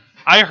okay?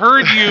 I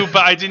heard you,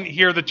 but I didn't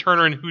hear the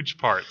Turner and Hooch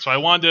part, so I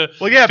wanted to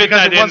fit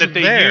that in. That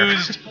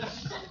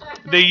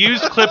they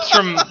used clips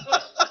from.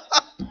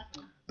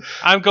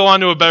 I'm going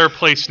to a better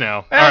place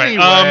now.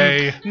 Anyway. All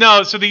right.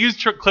 No, so they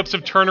used clips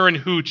of Turner and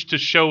Hooch to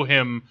show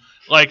him,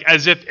 like,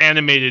 as if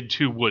animated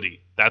to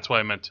Woody. That's what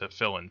I meant to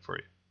fill in for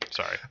you.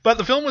 Sorry. But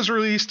the film was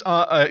released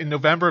in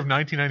November of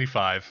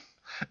 1995,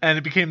 and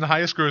it became the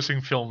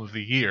highest-grossing film of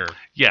the year.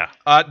 Yeah.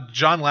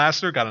 John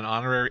Lasseter got an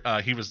honorary.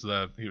 He was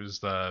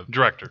the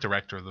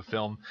director of the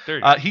film.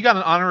 He got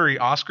an honorary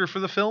Oscar for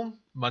the film,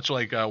 much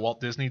like Walt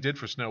Disney did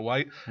for Snow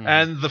White,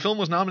 and the film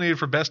was nominated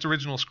for Best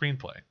Original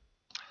Screenplay.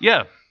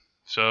 Yeah.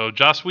 So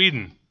Joss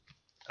Whedon,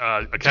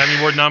 Academy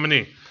Award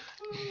nominee.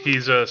 He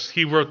was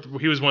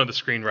one of the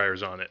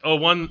screenwriters on it. Oh,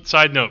 one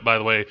side note, by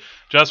the way,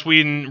 Joss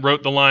Whedon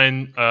wrote the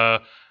line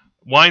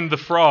 "Wind the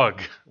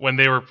frog" when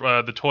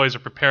the toys are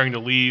preparing to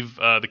leave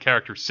the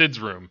character Sid's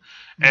room,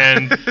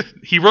 and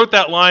he wrote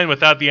that line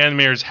without the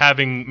animators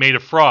having made a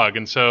frog,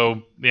 and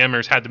so the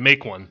animators had to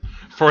make one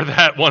for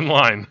that one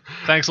line.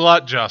 Thanks a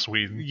lot, Joss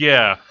Whedon.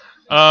 Yeah.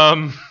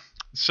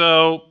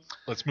 So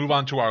let's move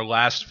on to our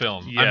last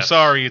film. Yes. I'm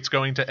sorry, it's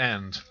going to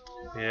end.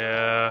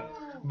 Yeah,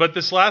 but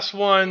this last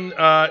one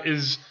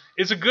is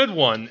a good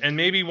one, and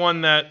maybe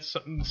one that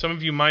some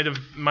of you might have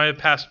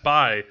passed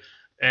by,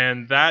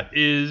 and that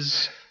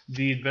is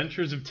The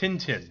Adventures of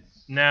Tintin.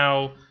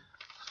 Now,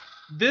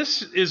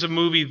 this is a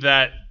movie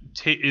that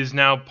is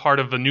now part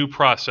of a new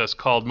process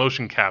called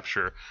motion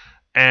capture,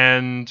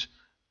 and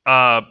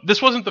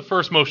this wasn't the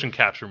first motion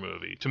capture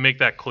movie. To make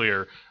that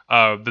clear,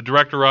 the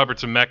director Robert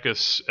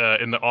Zemeckis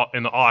in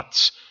the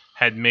aughts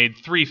had made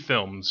 3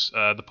 films: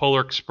 The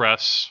Polar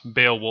Express,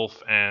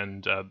 Beowulf,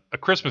 and A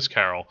Christmas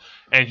Carol,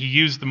 and he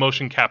used the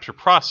motion capture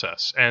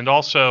process. And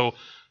also,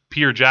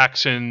 Peter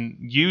Jackson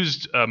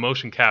used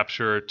motion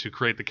capture to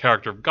create the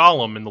character of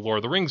Gollum in the Lord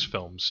of the Rings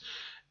films.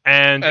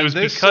 And it was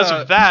because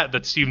of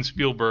that Steven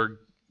Spielberg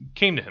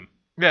came to him.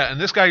 Yeah,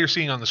 and this guy you're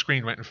seeing on the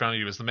screen right in front of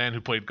you is the man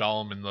who played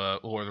Gollum in the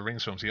Lord of the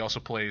Rings films. He also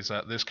plays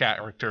this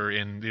character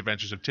in The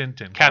Adventures of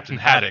Tintin, Captain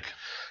Haddock.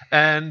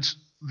 And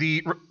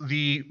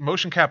the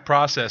motion cap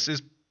process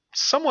is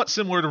somewhat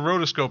similar to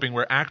rotoscoping,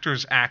 where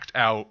actors act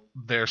out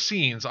their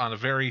scenes on a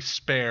very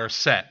spare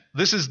set.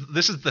 This is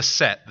the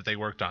set that they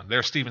worked on.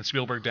 There's Steven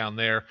Spielberg down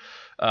there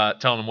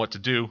telling them what to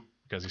do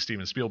because he's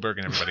Steven Spielberg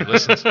and everybody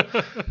listens.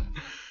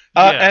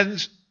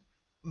 And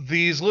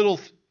these little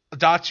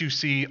dots you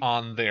see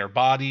on their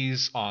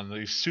bodies, on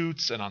the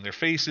suits, and on their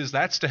faces,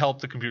 that's to help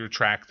the computer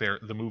track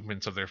the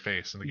movements of their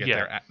face and to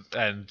get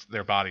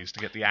their bodies, to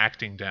get the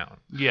acting down.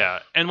 Yeah,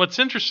 and what's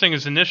interesting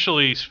is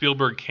initially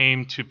Spielberg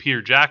came to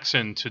Peter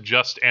Jackson to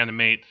just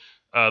animate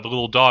the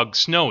little dog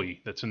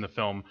Snowy that's in the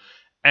film,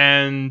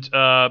 and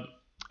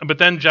but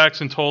then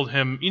Jackson told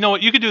him, you know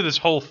what, you could do this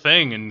whole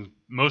thing in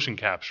motion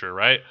capture,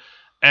 right?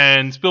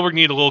 And Spielberg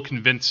needed a little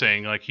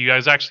convincing. Like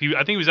I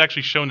think he was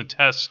actually shown a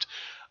test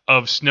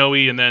of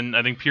Snowy, and then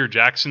I think Peter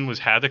Jackson was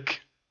Haddock,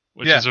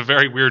 which is a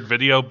very weird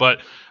video. But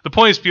the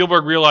point is,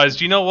 Spielberg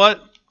realized, you know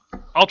what?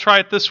 I'll try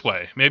it this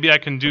way. Maybe I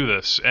can do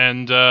this.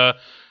 And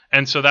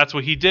so that's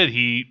what he did.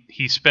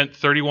 He spent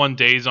 31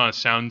 days on a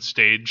sound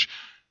stage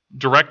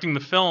directing the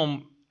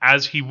film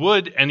as he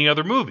would any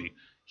other movie.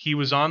 He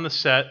was on the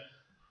set,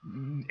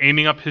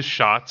 aiming up his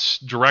shots,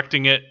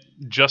 directing it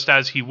just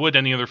as he would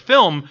any other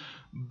film.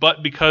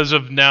 But because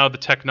of now the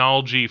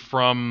technology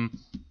from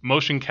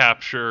motion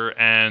capture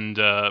and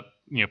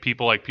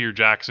people like Peter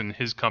Jackson,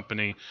 his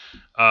company,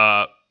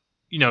 the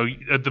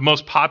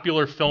most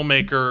popular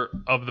filmmaker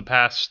of the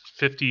past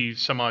 50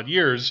 some odd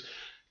years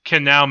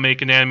can now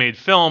make an animated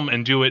film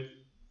and do it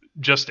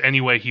just any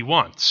way he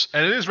wants.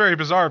 And it is very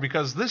bizarre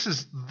because this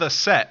is the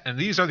set and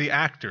these are the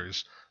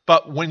actors.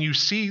 But when you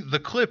see the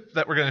clip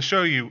that we're going to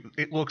show you,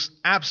 it looks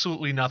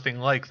absolutely nothing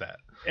like that.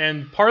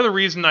 And part of the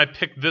reason I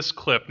picked this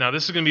clip, now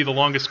this is going to be the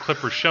longest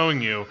clip we're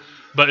showing you,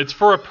 but it's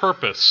for a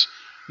purpose.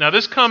 Now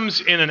this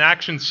comes in an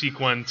action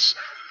sequence,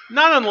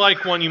 not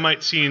unlike one you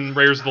might see in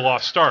Raiders of the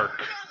Lost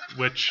Ark,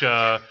 which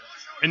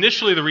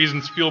initially the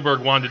reason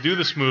Spielberg wanted to do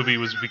this movie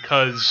was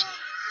because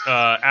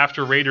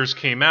after Raiders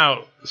came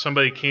out,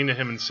 somebody came to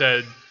him and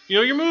said,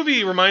 your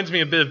movie reminds me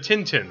a bit of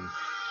Tintin.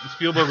 And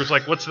Spielberg was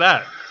like, what's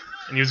that?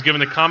 And he was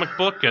given a comic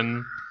book,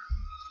 and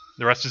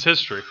the rest is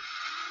history.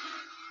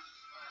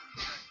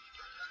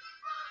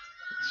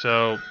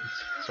 So,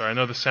 sorry, I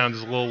know the sound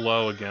is a little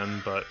low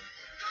again, but...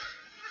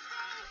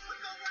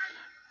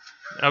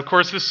 Now, of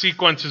course, this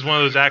sequence is one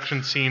of those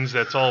action scenes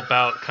that's all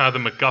about kind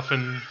of the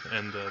MacGuffin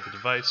and the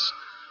device.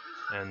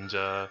 And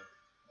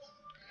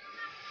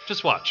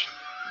just watch.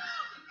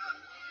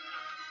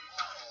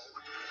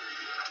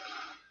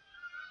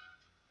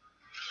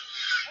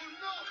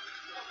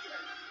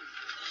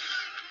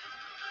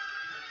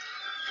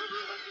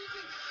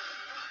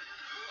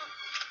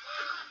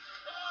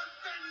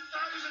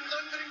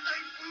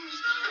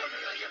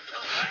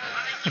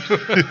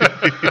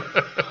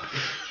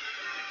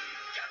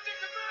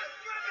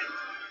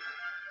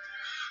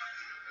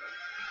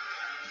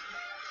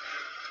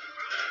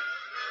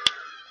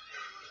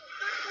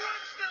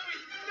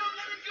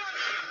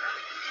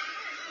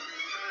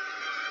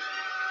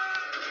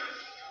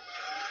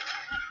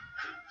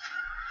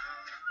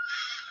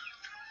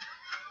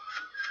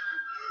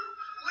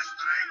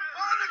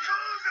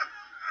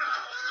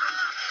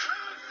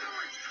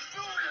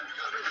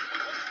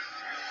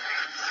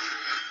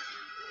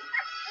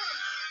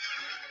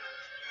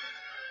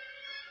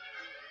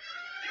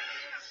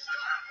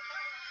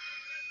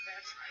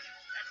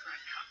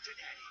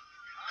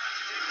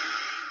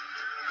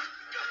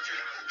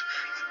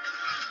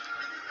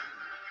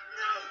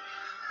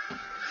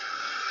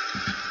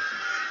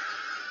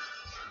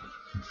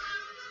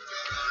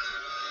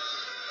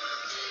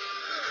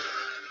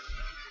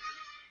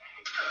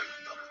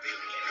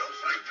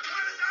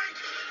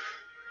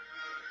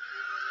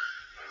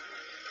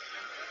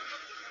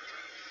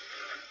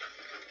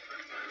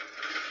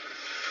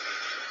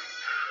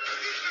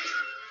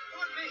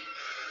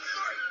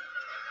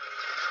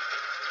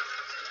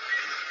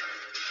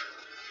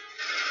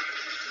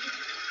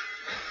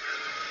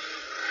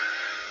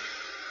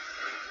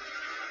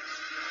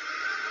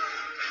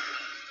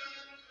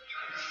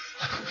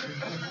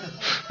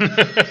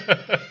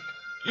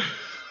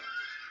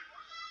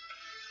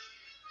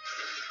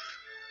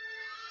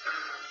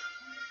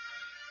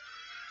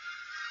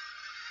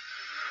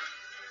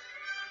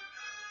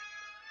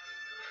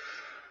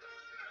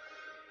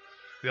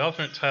 The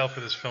alternate title for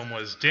this film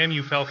was Damn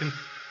You, Falcon.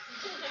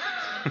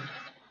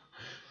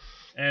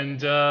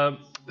 And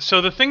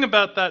so the thing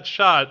about that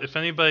shot, if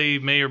anybody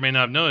may or may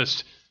not have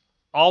noticed,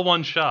 all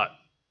one shot.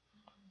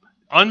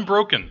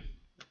 Unbroken.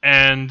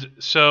 And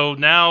so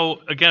now,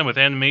 again, with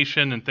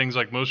animation and things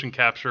like motion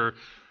capture,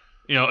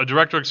 a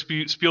director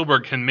like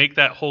Spielberg can make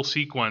that whole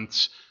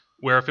sequence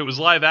where if it was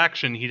live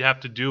action, he'd have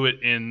to do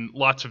it in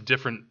lots of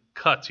different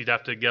cuts. He'd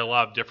have to get a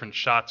lot of different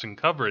shots and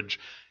coverage.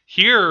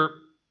 Here,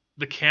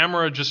 the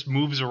camera just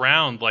moves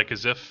around like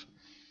as if,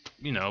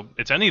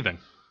 it's anything.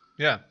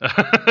 Yeah.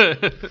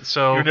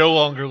 So you're no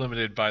longer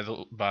limited by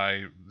the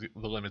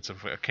limits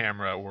of a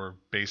camera or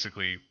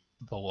basically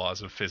the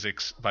laws of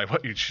physics by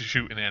what you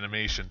shoot in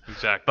animation.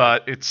 Exactly.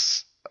 But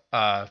it's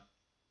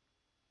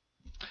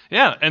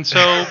Yeah, and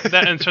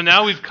so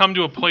now we've come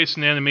to a place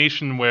in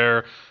animation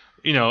where,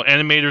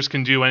 animators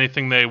can do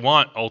anything they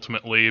want.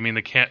 Ultimately, I mean,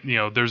 they can't.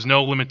 There's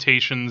no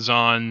limitations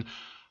on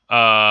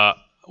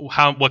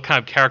what kind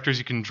of characters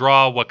you can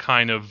draw, what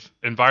kind of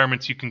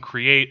environments you can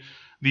create.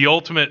 The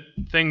ultimate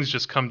things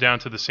just come down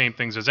to the same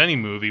things as any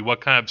movie. What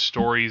kind of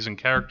stories and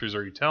characters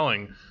are you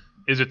telling?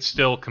 Is it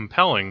still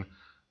compelling?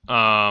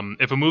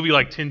 If a movie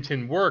like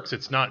Tintin works,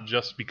 it's not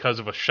just because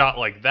of a shot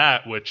like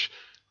that, which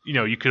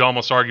you could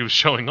almost argue is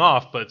showing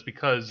off, but it's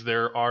because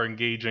there are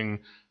engaging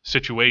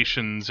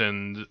situations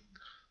and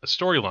a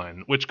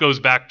storyline, which goes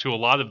back to a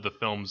lot of the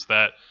films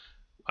that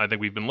I think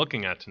we've been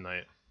looking at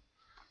tonight.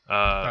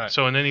 Right.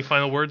 So, in any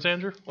final words,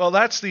 Andrew? Well,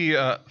 that's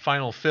the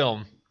final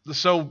film.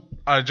 So,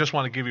 I just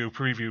want to give you a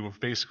preview of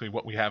basically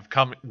what we have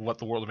coming, what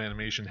the world of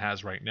animation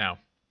has right now.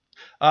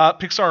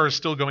 Pixar is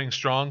still going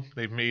strong.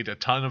 They've made a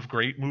ton of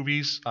great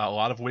movies, a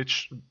lot of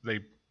which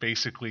they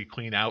basically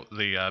clean out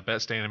the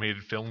best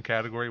animated film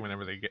category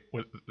whenever the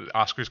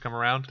Oscars come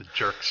around. The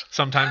jerks.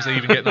 Sometimes they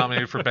even get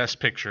nominated for Best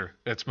Picture.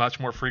 It's much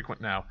more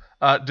frequent now.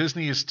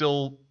 Disney is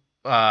still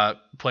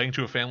playing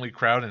to a family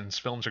crowd, and its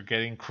films are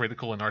getting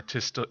critical and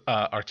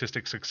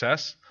artistic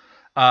success.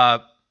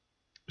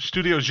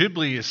 Studio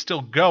Ghibli is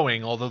still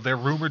going, although they're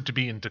rumored to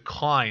be in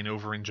decline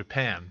over in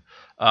Japan.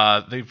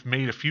 They've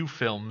made a few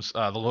films.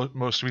 The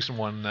most recent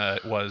one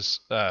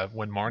was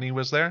when Marnie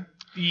was there.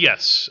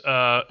 Yes,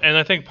 and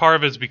I think part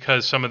of it is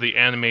because some of the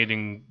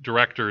animating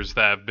directors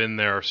that have been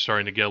there are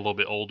starting to get a little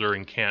bit older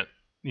and can't,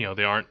 they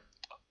don't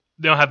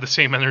have the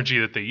same energy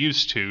that they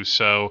used to.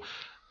 So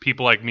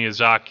people like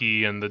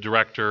Miyazaki and the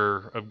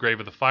director of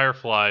Grave of the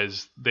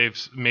Fireflies, they've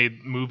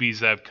made movies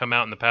that have come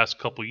out in the past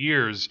couple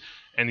years,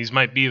 and these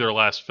might be their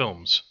last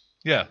films.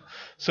 Yeah.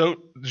 So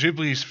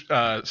Ghibli's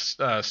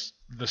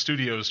the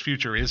studio's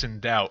future is in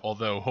doubt,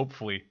 although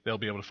hopefully they'll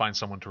be able to find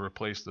someone to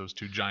replace those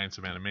two giants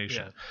of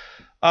animation.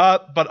 Yeah.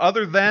 But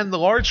other than the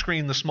large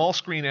screen, the small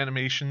screen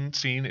animation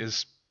scene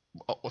is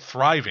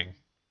thriving.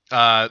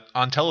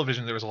 On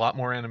television, there was a lot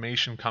more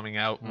animation coming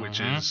out, which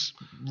is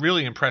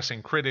really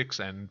impressing critics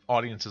and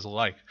audiences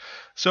alike.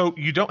 So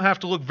you don't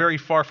have to look very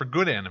far for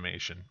good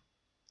animation.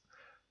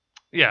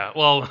 Yeah,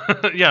 well,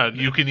 yeah.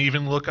 You can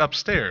even look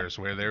upstairs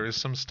where there is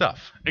some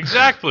stuff.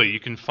 Exactly. You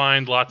can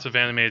find lots of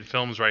animated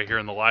films right here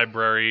in the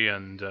library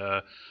and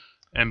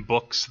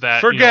books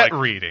that... Forget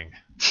reading.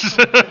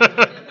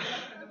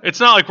 It's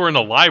not like we're in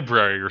a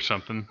library or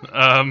something.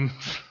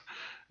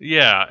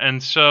 Yeah,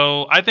 and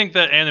so I think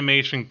that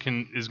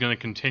animation is going to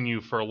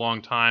continue for a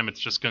long time. It's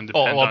just going to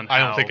depend on how... I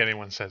don't think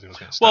anyone said it was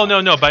going to stop.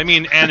 Well, no, but I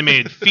mean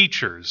animated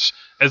features.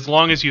 As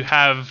long as you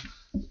have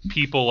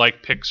people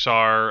like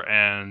Pixar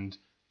and...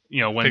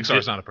 when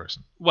Pixar's not a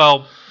person.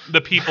 Well, the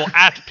people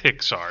at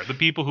Pixar, the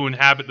people who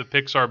inhabit the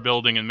Pixar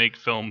building and make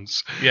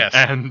films. Yes.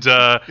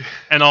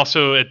 And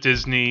also at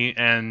Disney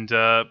and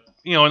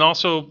and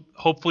also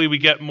hopefully we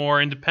get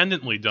more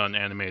independently done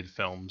animated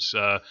films.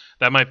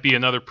 That might be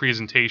another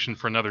presentation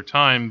for another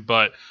time,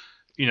 but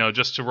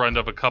just to round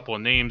up a couple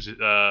of names,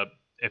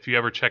 if you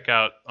ever check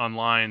out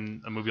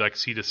online a movie like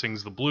Sita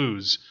Sings the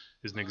Blues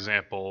is an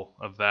example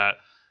of that.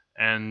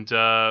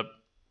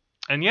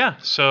 And yeah,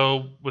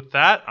 so with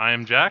that, I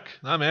am Jack.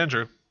 I'm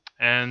Andrew.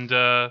 And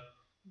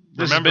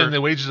this has been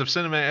the Wages of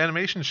Cinema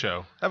animation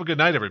show. Have a good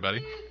night,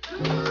 everybody.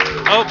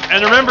 Oh,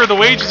 and remember, the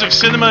wages of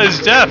cinema is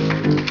death.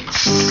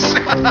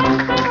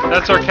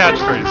 That's our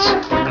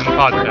catchphrase in the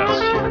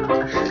podcast.